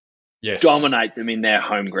them. Yes. Dominate them in their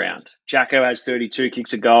home ground. Jacko has 32,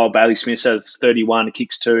 kicks a goal. Bailey Smith has 31,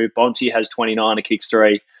 kicks 2. Bonte has 29, kicks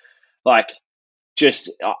 3. I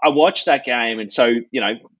watched that game, and so,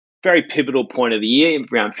 very pivotal point of the year,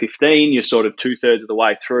 round 15, you're sort of 2/3 of the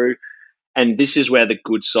way through, and this is where the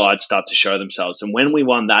good sides start to show themselves. And when we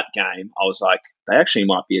won that game, I was like, they actually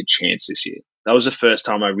might be a chance this year. That was the first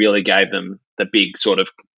time I really gave them the big sort of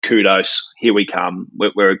kudos. Here we come.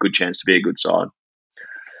 We're a good chance to be a good side.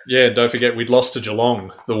 Yeah, don't forget we'd lost to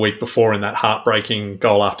Geelong the week before in that heartbreaking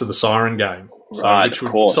goal after the siren game, which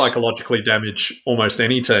would psychologically damage almost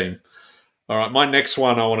any team. All right, my next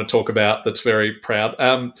one I want to talk about that's very proud.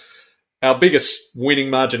 Our biggest winning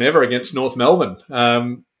margin ever against North Melbourne.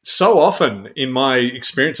 So often in my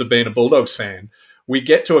experience of being a Bulldogs fan, we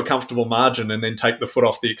get to a comfortable margin and then take the foot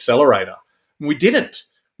off the accelerator. We didn't.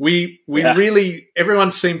 We really,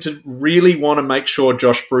 everyone seemed to really want to make sure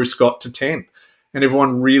Josh Bruce got to 10, and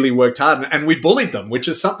everyone really worked hard, and we bullied them, which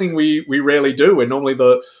is something we rarely do. We're normally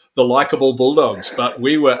the likeable Bulldogs, but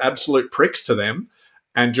we were absolute pricks to them,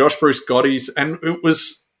 and Josh Bruce got his, and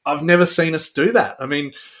I've never seen us do that. I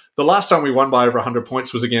mean, the last time we won by over 100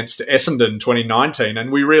 points was against Essendon 2019,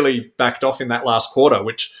 and we really backed off in that last quarter,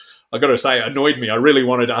 which I got to say annoyed me. I really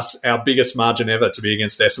wanted our biggest margin ever to be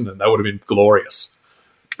against Essendon. That would have been glorious.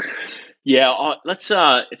 Yeah, it's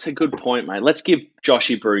a good point, mate. Let's give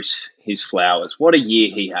Joshy Bruce his flowers. What a year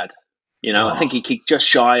he had. I think he kicked just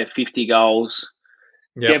shy of 50 goals.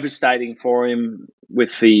 Yep. Devastating for him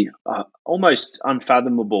with the almost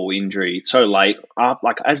unfathomable injury so late.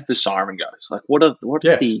 As the siren goes, what are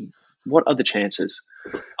the chances?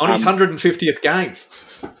 On his 150th game.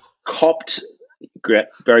 Copped.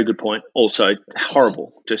 Very good point. Also,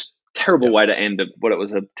 horrible. Just terrible way to end what it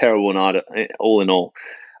was a terrible night, all in all.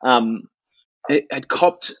 It had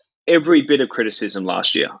copped every bit of criticism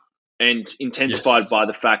last year and intensified by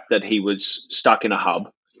the fact that he was stuck in a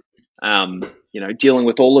hub, dealing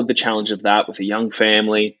with all of the challenge of that with a young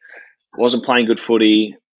family, wasn't playing good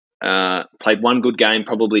footy, played one good game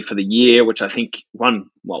probably for the year, which I think one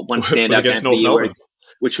standout game for the year,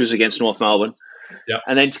 which was against North Melbourne. Yep.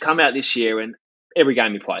 And then to come out this year and every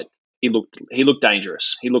game he played, he looked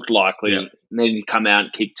dangerous. He looked likely. Yep. And then he'd come out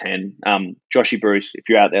and kick 10. Joshy Bruce, if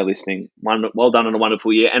you're out there listening, well done on a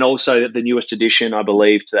wonderful year. And also the newest addition, I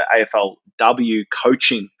believe, to the AFLW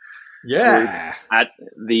coaching at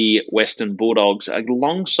the Western Bulldogs,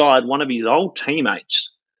 alongside one of his old teammates,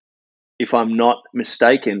 if I'm not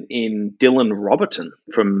mistaken, in Dylan Robertson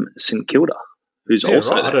from St Kilda, who's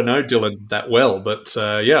also there. I don't know Dylan that well, but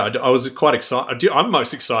I was quite excited. I'm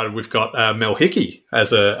most excited we've got Mel Hickey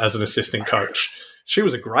as an assistant coach. She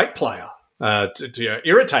was a great player,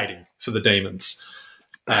 irritating for the Demons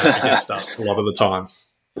against us a lot of the time.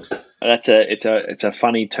 It's a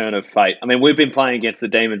funny turn of fate. I mean, we've been playing against the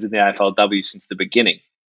Demons in the AFLW since the beginning,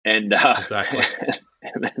 and exactly.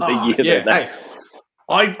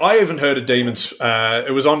 I even heard of Demons.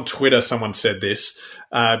 It was on Twitter. Someone said this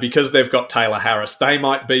because they've got Taylor Harris. They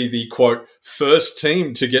might be the quote first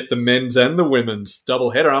team to get the men's and the women's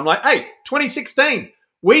doubleheader. I'm like, hey, 2016,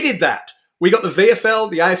 we did that. We got the VFL,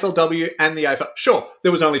 the AFLW, and the AFL. Sure,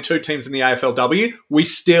 there was only 2 teams in the AFLW. We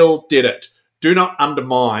still did it. Do not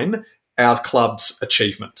undermine our club's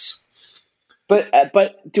achievements. But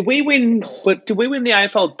did we win? But did we win the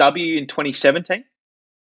AFLW in 2017?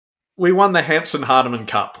 We won the Hampson Hardeman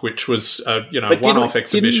Cup, which was one-off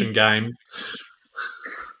exhibition game.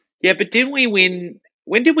 Yeah, but didn't we win?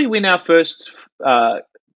 When did we win our first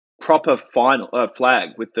proper final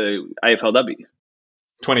flag with the AFLW?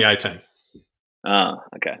 2018.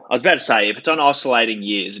 Okay. I was about to say, if it's on oscillating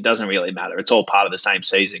years, it doesn't really matter. It's all part of the same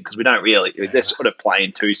season because we don't really. They're sort of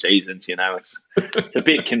playing 2 seasons. It's a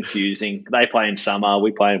bit confusing. They play in summer,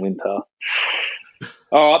 we play in winter.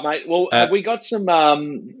 All right, mate. Well, we got some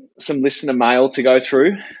listener mail to go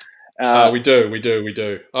through. We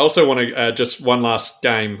do. I also want to just one last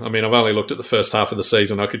game. I mean, I've only looked at the first half of the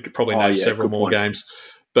season. I could probably name several more games.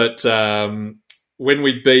 But when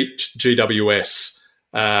we beat GWS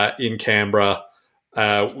in Canberra,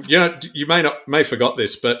 you may forgot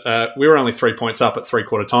this, but we were only 3 points up at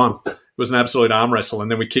 3/4 time. It was an absolute arm wrestle,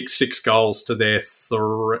 and then we kicked 6 goals to their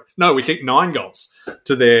 3. No, we kicked 9 goals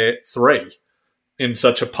to their 3 in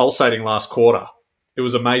such a pulsating last quarter. It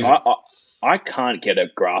was amazing. I can't get a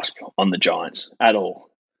grasp on the Giants at all.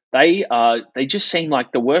 They just seem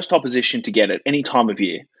like the worst opposition to get at any time of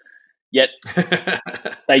year. Yet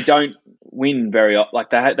they don't win very often.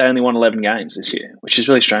 Like they only won 11 games this year, which is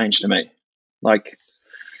really strange to me. Like,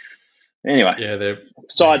 anyway. Yeah,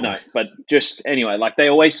 side note, but just anyway, like they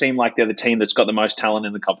always seem like they're the team that's got the most talent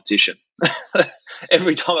in the competition.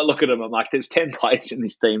 Every time I look at them, I'm like, there's 10 players in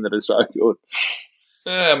this team that are so good.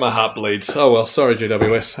 My heart bleeds. Oh, well, sorry,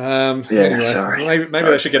 GWS. Anyway, sorry. Maybe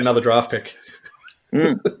they should get another draft pick.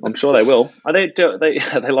 I'm sure they will. They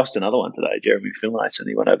lost another one today, Jeremy Finlayson.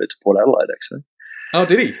 He went over to Port Adelaide, actually. Oh,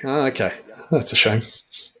 did he? Oh, okay. That's a shame.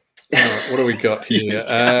 What do we got here?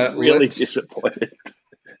 Really disappointed.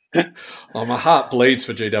 My heart bleeds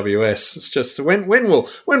for GWS. It's just when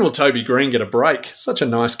will Toby Green get a break? Such a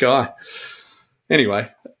nice guy. Anyway,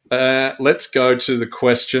 let's go to the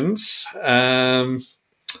questions.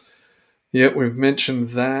 We've mentioned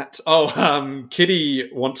that. Kitty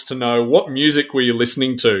wants to know, what music were you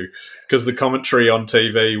listening to? Because the commentary on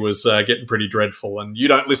TV was getting pretty dreadful, and you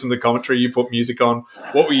don't listen to the commentary, you put music on.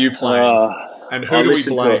 What were you playing? And who do we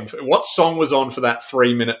blame? What song was on for that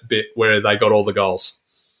 3-minute bit where they got all the goals?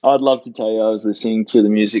 I'd love to tell you I was listening to the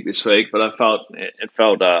music this week, but I felt it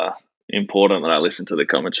felt important that I listened to the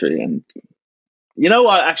commentary. And you know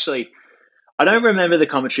what? Actually, I don't remember the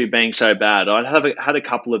commentary being so bad. I had a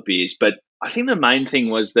couple of beers, but I think the main thing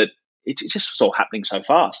was that it just was all happening so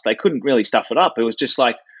fast. They couldn't really stuff it up. It was just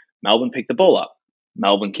like Melbourne picked the ball up.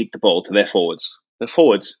 Melbourne kicked the ball to their forwards. The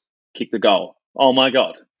forwards kicked the goal. Oh, my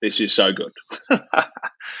God. This is so good.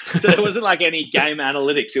 So it wasn't like any game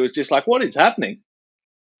analytics. It was just like, what is happening?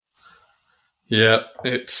 Yeah,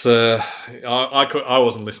 it's. I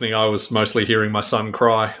wasn't listening. I was mostly hearing my son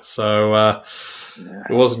cry, so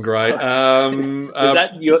it wasn't great.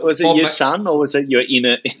 Was it your son or was it your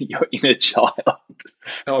inner child?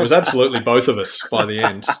 Oh, it was absolutely both of us by the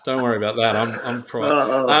end. Don't worry about that. I'm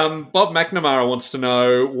crying. Bob McNamara wants to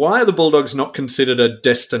know, why are the Bulldogs not considered a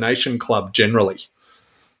destination club generally?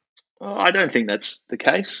 I don't think that's the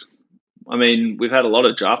case. I mean, we've had a lot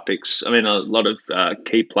of draft picks. I mean, a lot of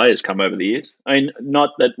key players come over the years. I mean,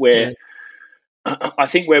 not that we're. I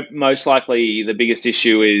think we're most likely the biggest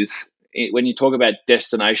issue is when you talk about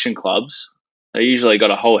destination clubs. They usually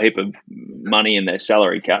got a whole heap of money in their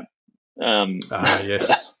salary cap.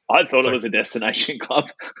 Yes. I thought it was a destination club.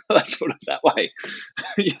 Let's put it that way.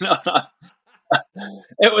 It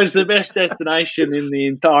was the best destination in the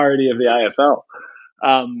entirety of the AFL.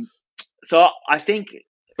 So I think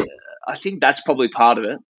that's probably part of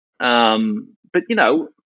it. But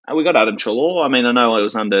we got Adam Treloar. I mean, I know it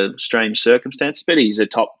was under strange circumstances, but he's a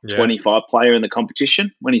top 25 player in the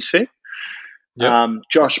competition when he's fit. Yep.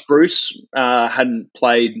 Josh Bruce hadn't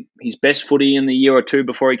played his best footy in the year or two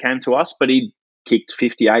before he came to us, but he kicked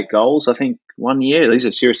 58 goals, I think, one year. He's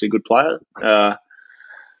a seriously good player.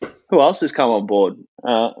 Who else has come on board?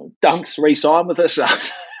 Dunks re-signed with us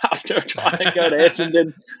after trying to go to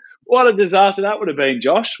Essendon. What a disaster that would have been,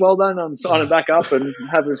 Josh. Well done on signing back up and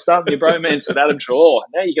having starting your bromance with Adam Treloar.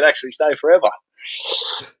 Now you can actually stay forever.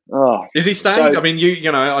 Oh, is he staying? So, I mean,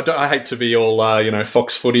 I hate to be all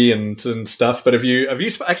Fox Footy and stuff, but have you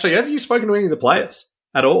spoken to any of the players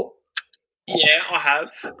at all? Yeah, I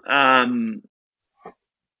have.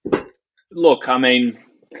 Look, I mean,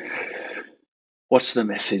 what's the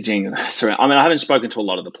messaging? I mean, I haven't spoken to a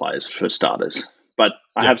lot of the players for starters, but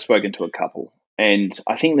I have spoken to a couple, and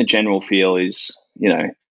I think the general feel is,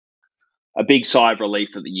 a big sigh of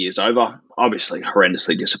relief that the year's over. Obviously,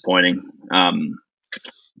 horrendously disappointing.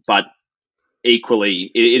 But equally,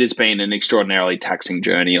 it has been an extraordinarily taxing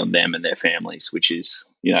journey on them and their families, which is,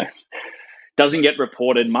 doesn't get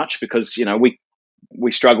reported much because,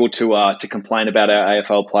 we struggle to complain about our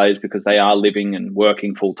AFL players because they are living and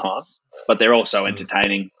working full time, but they're also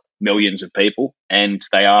entertaining millions of people, and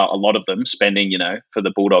they are, a lot of them, spending, for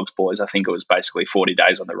the Bulldogs boys, I think it was basically 40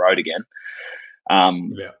 days on the road again.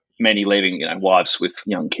 Many leaving, wives with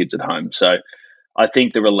young kids at home. So I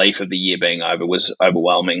think the relief of the year being over was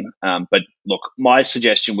overwhelming. But look, my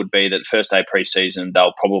suggestion would be that first day preseason,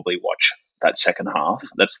 they'll probably watch that second half.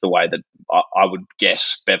 That's the way that I would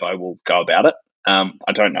guess Bevo will go about it.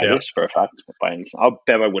 I don't know this for a fact.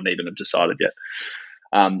 Bevo wouldn't even have decided yet.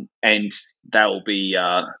 And they'll be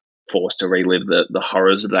forced to relive the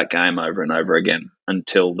horrors of that game over and over again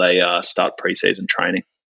until they start preseason training.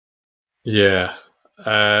 Yeah.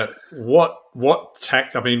 What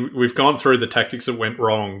I mean, we've gone through the tactics that went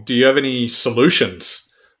wrong. Do you have any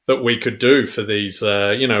solutions that we could do for these,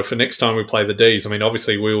 for next time we play the Ds? I mean,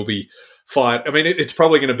 obviously we will be fired. I mean, it's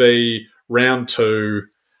probably going to be round 2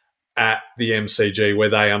 at the MCG where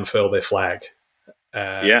they unfurl their flag.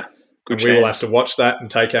 Good chance. We will have to watch that and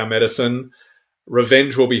take our medicine.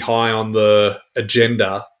 Revenge will be high on the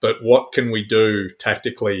agenda, but what can we do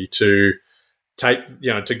tactically to take,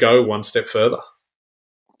 to go one step further?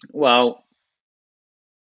 Well,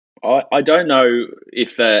 I don't know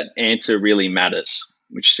if that answer really matters,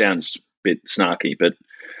 which sounds a bit snarky, but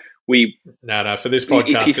No, for this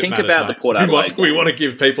podcast, if you think about the Port Adelaide, we want to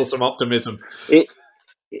give people some optimism.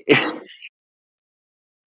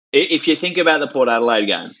 If you think about the Port Adelaide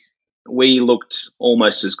game, we looked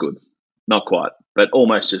almost as good, not quite, but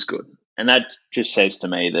almost as good, and that just says to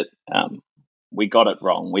me that we got it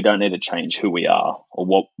wrong. We don't need to change who we are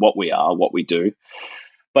or what we are, what we do.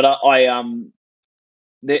 But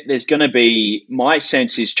there's going to be, my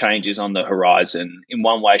sense is, changes on the horizon in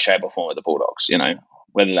one way, shape, or form with the Bulldogs.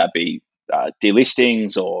 Whether that be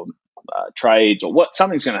delistings or trades or what,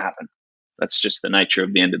 something's going to happen. That's just the nature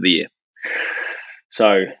of the end of the year.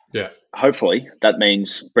 So hopefully that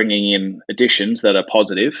means bringing in additions that are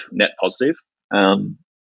positive, net positive, and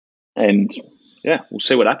we'll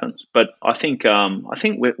see what happens. But I think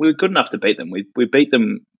we're good enough to beat them. We beat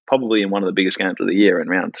them probably in one of the biggest games of the year in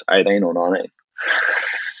round 18 or 19.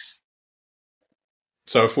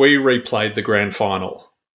 So if we replayed the grand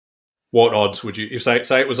final, what odds would you, if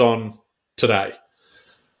say it was on today?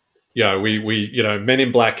 We Men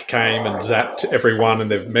in Black came and zapped everyone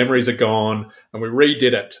and their memories are gone, and we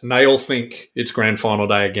redid it and they all think it's grand final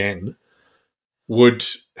day again.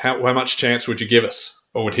 How much chance would you give us,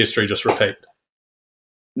 or would history just repeat?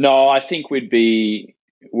 No, I think we'd be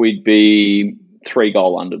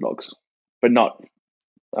 3-goal underdogs, but not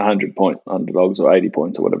 100-point underdogs or 80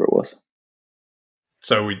 points or whatever it was.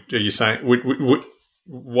 So are you saying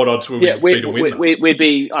what odds would we be to win? We'd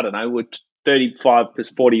be, I don't know, 35,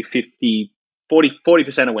 40, 50,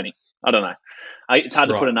 40% of winning. I don't know. It's hard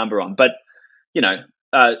to put a number on, but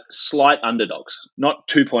slight underdogs, not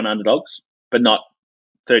 2-point underdogs, but not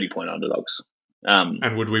 30-point underdogs.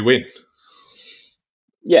 And would we win?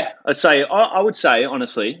 Yeah, I would say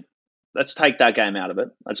honestly, let's take that game out of it.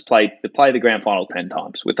 Let's play the grand final 10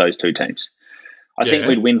 times with those two teams. I think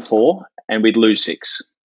we'd win 4 and we'd lose 6.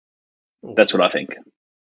 That's what I think.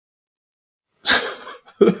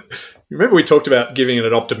 Remember we talked about giving it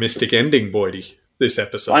an optimistic ending, Boydie, this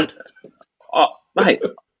episode. Mate,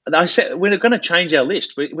 I said we're going to change our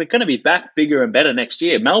list. We're going to be back bigger and better next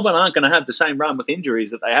year. Melbourne aren't going to have the same run with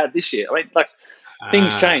injuries that they had this year. I mean,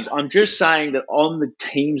 things change. I'm just saying that on the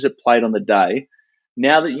teams that played on the day,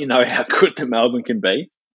 now that you know how good the Melbourne can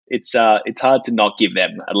be, it's hard to not give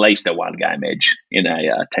them at least a 1-game edge in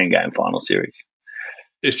a 10-game final series.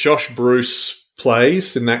 If Josh Bruce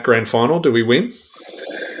plays in that grand final, do we win?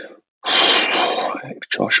 If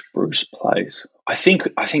Josh Bruce plays, I think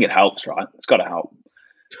it helps, right? It's got to help.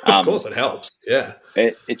 Of course it helps, yeah.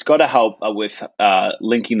 It's got to help with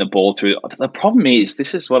linking the ball through. The problem is,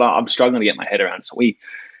 this is what I'm struggling to get my head around. So we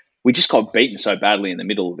just got beaten so badly in the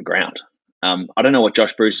middle of the ground. I don't know what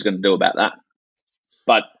Josh Bruce is going to do about that.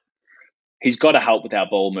 But he's got to help with our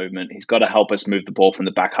ball movement. He's got to help us move the ball from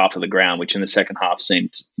the back half of the ground, which in the second half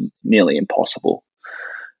seemed nearly impossible.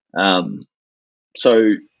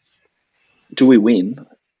 So do we win?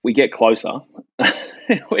 We get closer.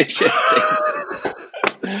 Which it seems...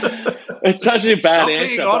 It's such a bad answer.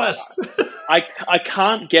 Being honest. I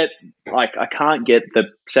can't get the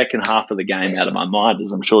second half of the game out of my mind,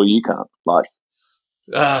 as I'm sure you can't.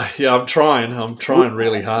 Yeah, I'm trying. I'm trying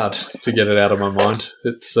really hard to get it out of my mind.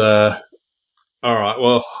 It's all right.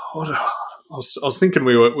 Well, I was thinking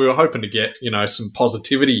we were hoping to get some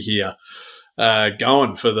positivity here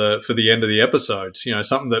going for the end of the episode.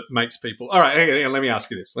 Something that makes people. All right, hang on, let me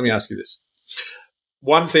ask you this.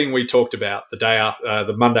 One thing we talked about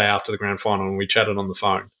the Monday after the grand final, and we chatted on the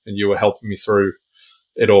phone, and you were helping me through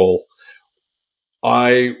it all.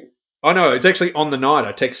 I know it's actually on the night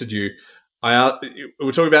I texted you.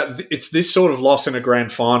 We're talking about it's this sort of loss in a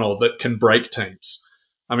grand final that can break teams.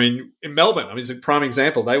 I mean, in Melbourne, it's a prime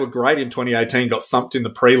example. They were great in 2018, got thumped in the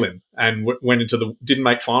prelim, and didn't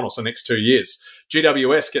make finals the next 2 years.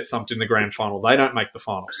 GWS get thumped in the grand final; they don't make the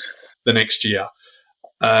finals the next year.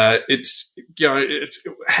 How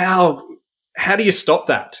do you stop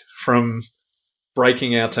that from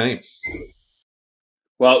breaking our team?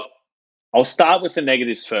 Well, I'll start with the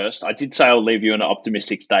negatives first. I did say I'll leave you in an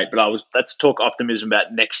optimistic state, but let's talk optimism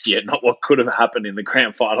about next year, not what could have happened in the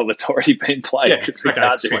grand final that's already been played, because we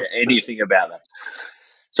can't do anything about that.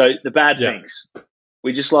 So the bad things.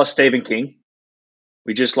 We just lost Stephen King.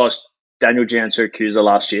 We just lost Daniel Giansiracusa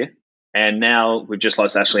last year, and now we've just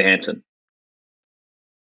lost Ashley Hansen.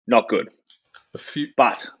 Not good. A few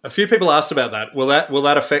people asked about that. Will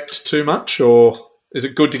that affect too much, or is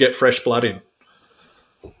it good to get fresh blood in?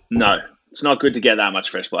 No, it's not good to get that much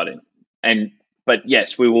fresh blood in. But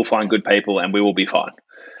yes, we will find good people and we will be fine.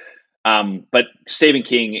 But Stephen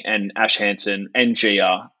King and Ash Hansen and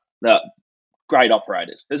Gia, they're great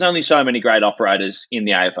operators. There's only so many great operators in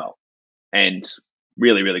the AFL, and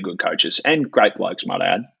really, really good coaches and great blokes, might I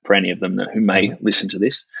add, for any of them who may listen to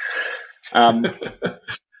this.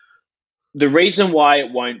 The reason why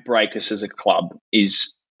it won't break us as a club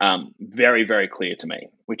is very, very clear to me,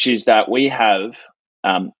 which is that we have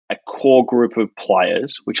a core group of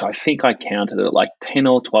players, which I think I counted at 10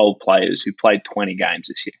 or 12 players who played 20 games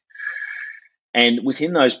this year. And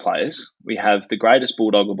within those players, we have the greatest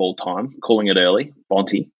Bulldog of all time, calling it early,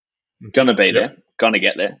 Bonty, going to be there, going to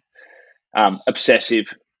get there.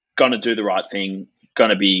 Obsessive, going to do the right thing,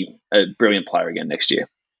 going to be a brilliant player again next year.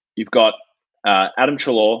 You've got Adam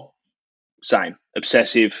Treloar, same.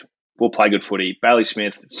 Obsessive, will play good footy. Bailey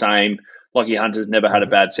Smith, same. Lockie Hunter's never had a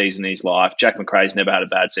bad season in his life. Jack McRae's never had a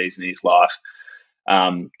bad season in his life.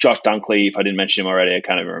 Josh Dunkley, if I didn't mention him already, I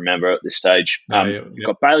can't even remember at this stage. You've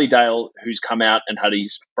got Bailey Dale, who's come out and had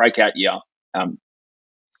his breakout year.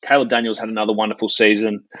 Caleb Daniels had another wonderful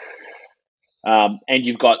season. And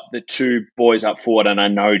you've got the two boys up forward, and I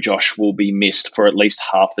know Josh will be missed for at least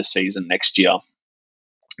half the season next year.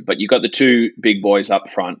 But you've got the two big boys up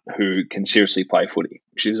front who can seriously play footy,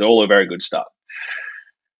 which is all a very good start.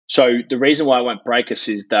 So the reason why it won't break us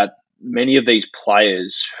is that many of these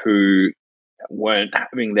players who weren't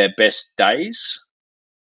having their best days,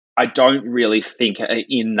 I don't really think are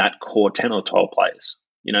in that core 10 or 12 players.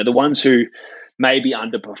 The ones who maybe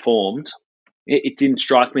underperformed, it didn't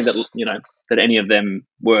strike me that, that any of them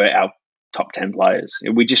were our top 10 players.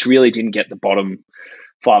 We just really didn't get the bottom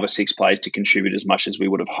 5 or 6 players to contribute as much as we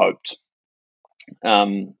would have hoped.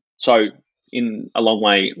 So in a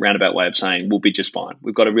roundabout way of saying, we'll be just fine.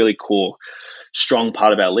 We've got a really core, strong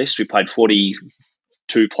part of our list. We played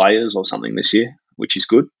 42 players or something this year, which is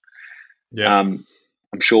good. Yeah. I'm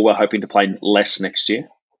sure we're hoping to play less next year,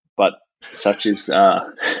 but such is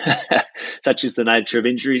such is the nature of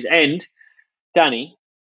injuries. And Danny,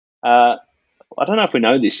 I don't know if we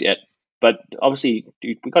know this yet, but obviously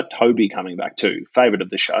we got Toby coming back too, favourite of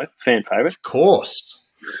the show, fan favourite. Of course.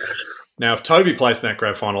 Now, if Toby plays in that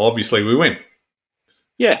grand final, obviously we win.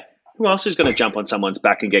 Yeah. Who else is going to jump on someone's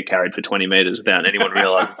back and get carried for 20 metres without anyone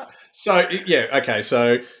realising? So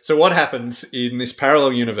what happens in this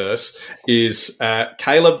parallel universe is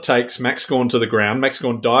Caleb takes Max Gawn to the ground. Max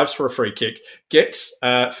Gawn dives for a free kick, gets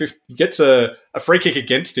a free kick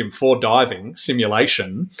against him for diving,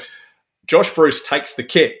 simulation. Josh Bruce takes the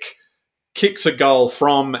kick, kicks a goal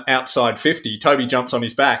from outside 50. Toby jumps on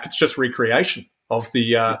his back. It's just recreation of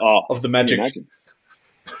the magic.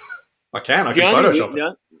 I can Photoshop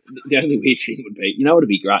it. The only weird thing would be, what would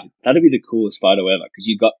be great? That'd be the coolest photo ever, because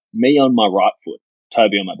you've got me on my right foot,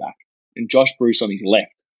 Toby on my back, and Josh Bruce on his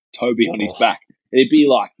left, Toby on his back. It'd be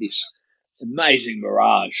like this amazing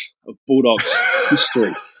mirage of Bulldogs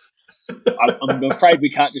history. I'm afraid we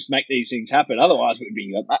can't just make these things happen. Otherwise, we'd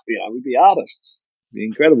be artists. It'd be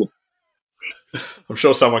incredible. I'm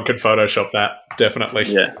sure someone could Photoshop that. Definitely.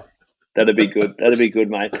 Yeah, that'd be good. That'd be good,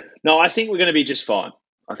 mate. No, I think we're going to be just fine.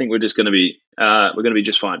 I think we're just going to be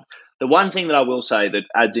just fine. The one thing that I will say that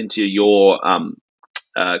adds into your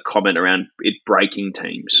comment around it breaking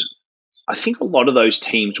teams, I think a lot of those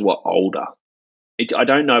teams were older. I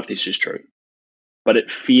don't know if this is true, but it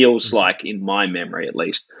feels like, in my memory at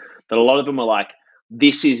least, that a lot of them are like,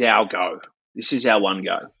 this is our go. This is our one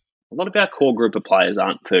go. A lot of our core group of players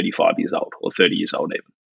aren't 35 years old or 30 years old even.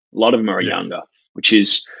 A lot of them are younger, which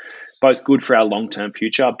is both good for our long-term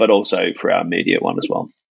future, but also for our immediate one as well.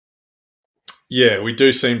 Yeah, we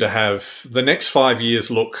do seem to have the next 5 years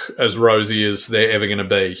look as rosy as they're ever going to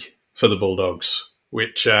be for the Bulldogs,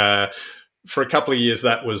 which for a couple of years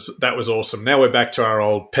that was awesome. Now we're back to our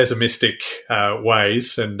old pessimistic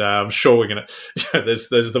ways, and I'm sure we're going to.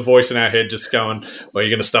 There's the voice in our head just going, "Well,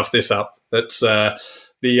 you're going to stuff this up." That's the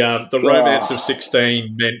romance of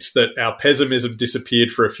 16 meant that our pessimism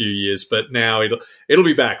disappeared for a few years, but now it'll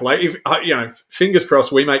be back. Like, if, fingers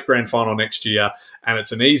crossed, we make grand final next year and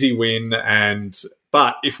it's an easy win.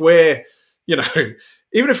 But if we're,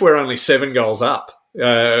 even if we're only 7 goals up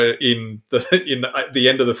in the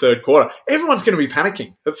end of the third quarter, everyone's going to be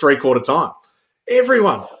panicking at 3/4 time.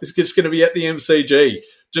 Everyone is just going to be at the MCG,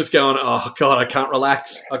 just going, "Oh God, I can't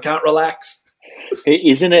relax.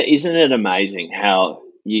 Isn't it amazing how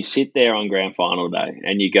you sit there on grand final day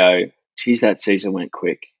and you go, geez, that season went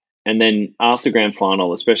quick. And then after grand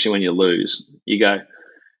final, especially when you lose, you go,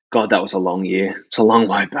 God, that was a long year. It's a long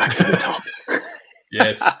way back to the top.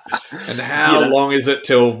 Yes. And how long is it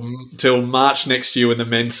till March next year when the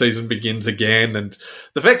men's season begins again? And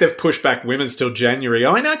the fact they've pushed back women's till January,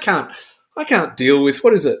 I mean, I can't deal with,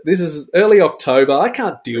 what is it? This is early October. I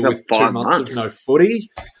can't deal with 2 months of no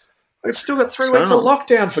footy. I've still got 3 weeks of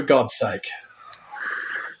lockdown, for God's sake.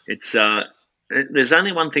 It's there's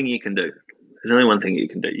only one thing you can do.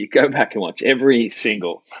 You go back and watch every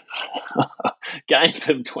single game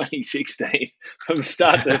from 2016 from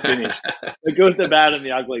start to finish. The good, the bad, and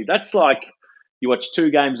the ugly. That's like you watch 2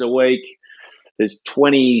 games a week. There's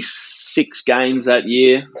 26 games that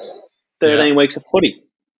year. 13 weeks of footy.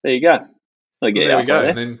 There you go. There we go.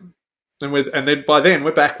 And then by then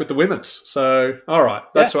we're back with the women's. So all right,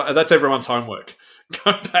 that's everyone's homework.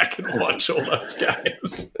 Go back and watch all those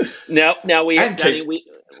games. Now we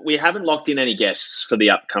haven't locked in any guests for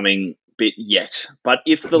the upcoming bit yet. But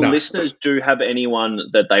if the listeners do have anyone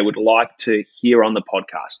that they would like to hear on the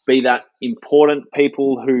podcast, be that important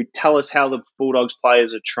people who tell us how the Bulldogs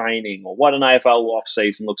players are training, or what an AFL off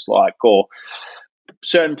season looks like, or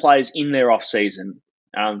certain players in their off season,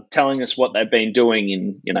 telling us what they've been doing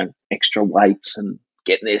in extra weights and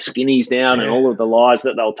getting their skinnies down and all of the lies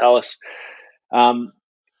that they'll tell us.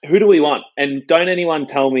 Who do we want? And don't anyone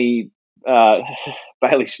tell me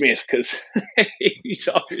Bailey Smith, because he's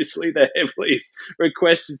obviously the heavily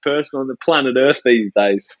requested person on the planet Earth these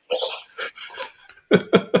days.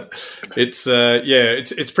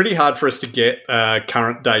 It's pretty hard for us to get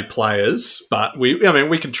current day players, but we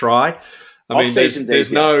can try.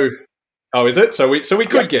 There's no. Oh, is it? So we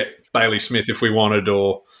could get Bailey Smith if we wanted,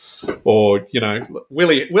 or Will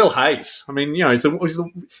Hayes. I mean,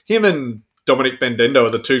 him and Dominic Bendendo are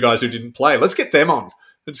the 2 guys who didn't play. Let's get them on.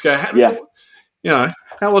 Let's go.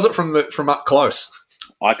 How was it from up close?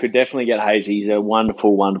 I could definitely get Hayes. He's a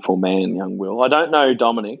wonderful, wonderful man, young Will. I don't know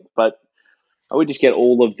Dominic, but I would just get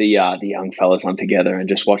all of the young fellas on together and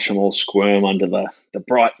just watch them all squirm under the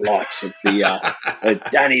bright lights of the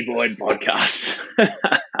Danny Boyd podcast.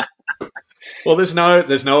 Well, there's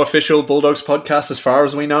no official Bulldogs podcast as far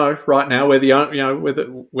as we know right now. We're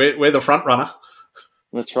we're the front runner.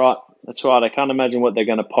 That's right. I can't imagine what they're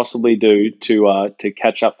going to possibly do to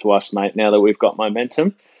catch up to us, mate. Now that we've got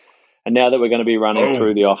momentum, and now that we're going to be running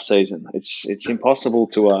through the off season, it's impossible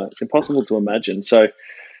to imagine. So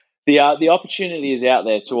the opportunity is out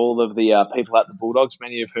there to all of the people at the Bulldogs,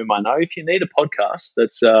 many of whom I know. If you need a podcast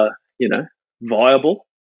that's viable,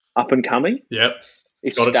 up and coming, got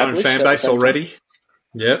its own fan base already.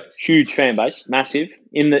 Yep, huge fan base, massive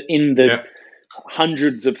in the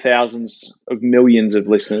hundreds of thousands of millions of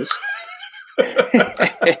listeners.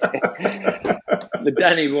 The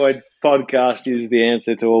Danny Boyd podcast is the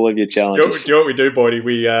answer to all of your challenges. Do you know what we do, Boydie?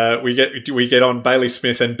 We get on Bailey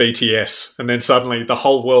Smith and BTS, and then suddenly the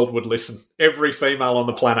whole world would listen. Every female on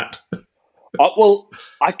the planet. Well,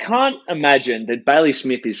 I can't imagine that Bailey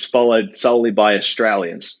Smith is followed solely by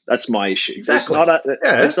Australians. That's my issue. Exactly.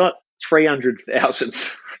 There's not 300,000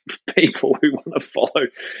 people who want to follow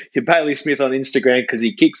Bailey Smith on Instagram because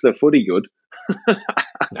he kicks the footy good.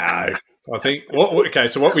 No. I think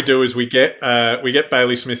so what we do is we get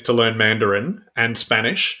Bailey Smith to learn Mandarin and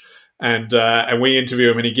Spanish, and we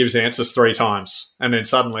interview him, and he gives answers 3 times, and then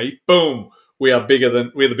suddenly, boom, we're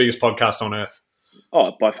the biggest podcast on earth.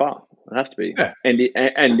 Oh, by far, it'd have to be,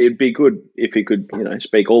 and it'd be good if he could,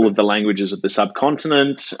 speak all of the languages of the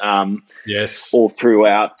subcontinent. Yes, all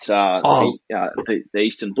throughout the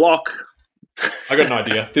Eastern Bloc. I got an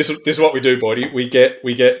idea. This is what we do, Boydie. We get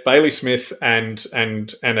Bailey Smith and a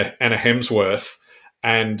Hemsworth,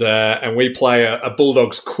 and we play a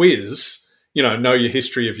Bulldogs quiz. Know your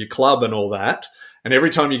history of your club and all that. And every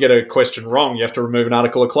time you get a question wrong, you have to remove an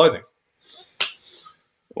article of clothing.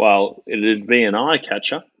 Well, it'd be an eye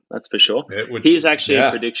catcher, that's for sure. Here's actually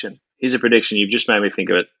a prediction. Here's a prediction. You've just made me think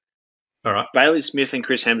of it. All right. Bailey Smith and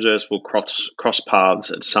Chris Hemsworth will cross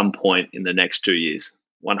paths at some point in the next 2 years.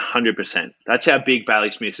 100%. That's how big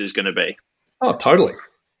Bailey Smith is going to be. Oh, totally.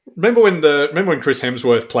 Remember when Chris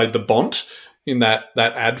Hemsworth played the Bont in that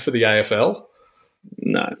ad for the AFL?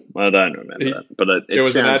 No, I don't remember that. But it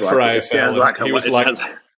was an ad for AFL. It sounds like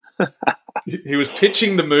he was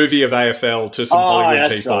pitching the movie of AFL to some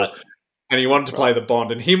Hollywood people, right. And he wanted to play the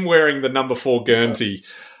Bond. And him wearing the number 4 Guernsey.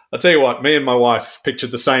 I'll tell you what, me and my wife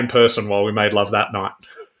pictured the same person while we made love that night.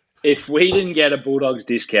 If we didn't get a Bulldogs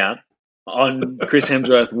discount on Chris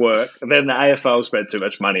Hemsworth's work, then the AFL spent too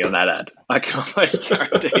much money on that ad. I can almost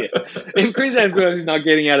guarantee it. If Chris Hemsworth is not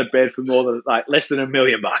getting out of bed for more than less than $1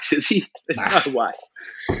 million, is he? There's no way.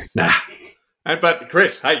 Nah. But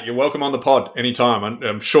Chris, hey, you're welcome on the pod anytime.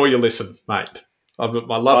 I'm sure you listen, mate. My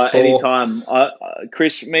love for anytime.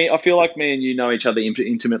 Chris, I feel like me and you know each other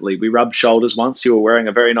intimately. We rubbed shoulders once. You were wearing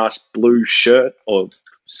a very nice blue shirt or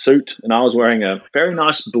suit, and I was wearing a very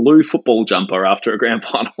nice blue football jumper after a grand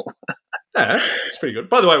final. Yeah, it's pretty good.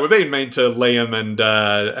 By the way, we're being mean to Liam and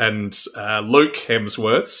Luke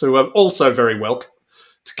Hemsworths, who are also very welcome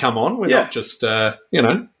to come on. We're not just, the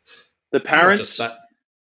parents. Just that.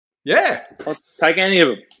 Yeah, I'll take any of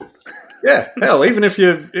them. Yeah, hell, even if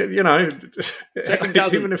second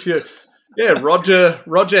cousin. even if you, Roger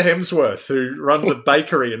Hemsworth, who runs a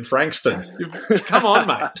bakery in Frankston. Come on,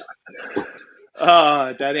 mate.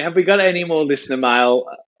 Oh, Danny, have we got any more listener mail,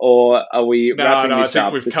 or are we wrapping this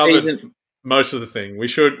up? I think we've covered most of the thing. We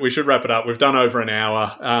should wrap it up. We've done over an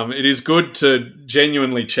hour. It is good to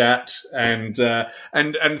genuinely chat, and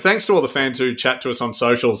thanks to all the fans who chat to us on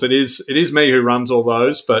socials. It is me who runs all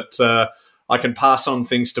those, but I can pass on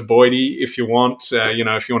things to Boydie if you want.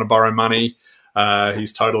 If you want to borrow money,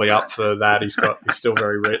 he's totally up for that. He's still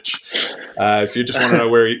very rich. If you just want to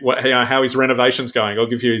know how his renovation's going, I'll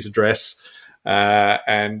give you his address.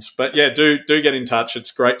 But do get in touch.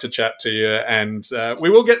 It's great to chat to you, and we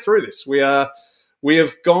will get through this. We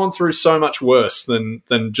have gone through so much worse than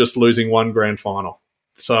just losing one grand final.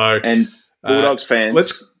 So, and Bulldogs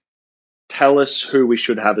fans, tell us who we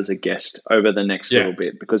should have as a guest over the next little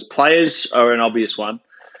bit, because players are an obvious one.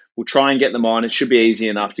 We'll try and get them on. It should be easy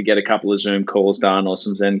enough to get a couple of Zoom calls done or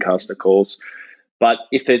some Zencaster calls. But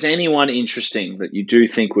if there's anyone interesting that you do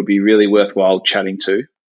think would be really worthwhile chatting to,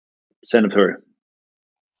 send them through.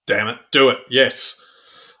 Damn it. Do it. Yes.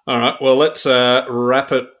 All right. Well, let's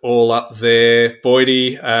wrap it all up there.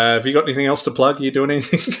 Boydie, have you got anything else to plug? Are you doing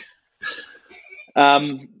anything?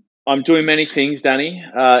 I'm doing many things, Danny.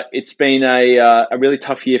 It's been a really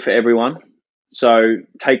tough year for everyone. So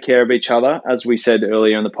take care of each other. As we said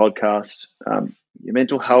earlier in the podcast, your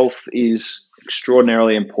mental health is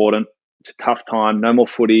extraordinarily important. It's a tough time. No more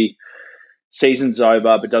footy. season's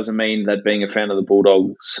over, but doesn't mean that being a fan of the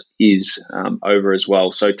Bulldogs is over as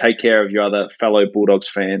well. So take care of your other fellow Bulldogs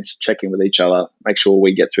fans, check in with each other, make sure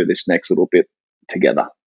we get through this next little bit together.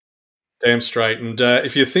 Damn straight. And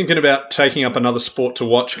if you're thinking about taking up another sport to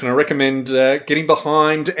watch, can I recommend getting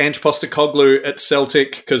behind Ange Postecoglou at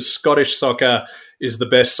Celtic, because Scottish soccer is the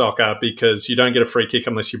best soccer because you don't get a free kick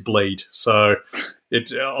unless you bleed. So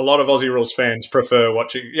a lot of Aussie Rules fans prefer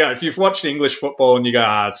watching. Yeah, if you've watched English football and you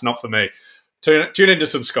go, it's not for me, tune into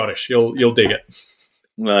some Scottish. You'll dig it.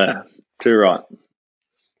 Too right.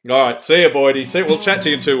 All right. See you, Boydie. We'll chat to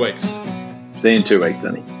you in 2 weeks. See you in 2 weeks,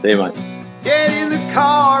 Danny. See you, mate. Get in the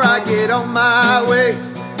car, I get on my way.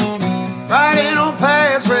 Riding on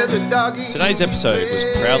past where the doggies. Today's episode was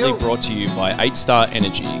proudly brought to you by 8 Star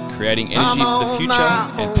Energy, creating energy for the future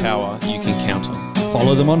and power you can count on.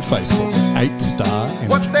 Follow them on Facebook, 8 Star Energy.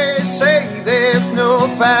 What they say, there's no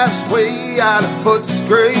fast way out of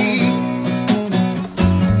Footscray.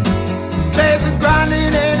 Says a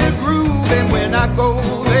grinding and a grooving when I go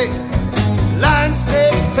there. Lion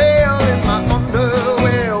snake's tail in my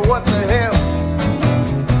underwear. What the hell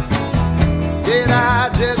did I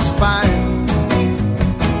just find?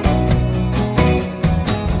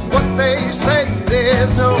 What they say,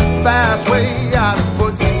 there's no fast way out of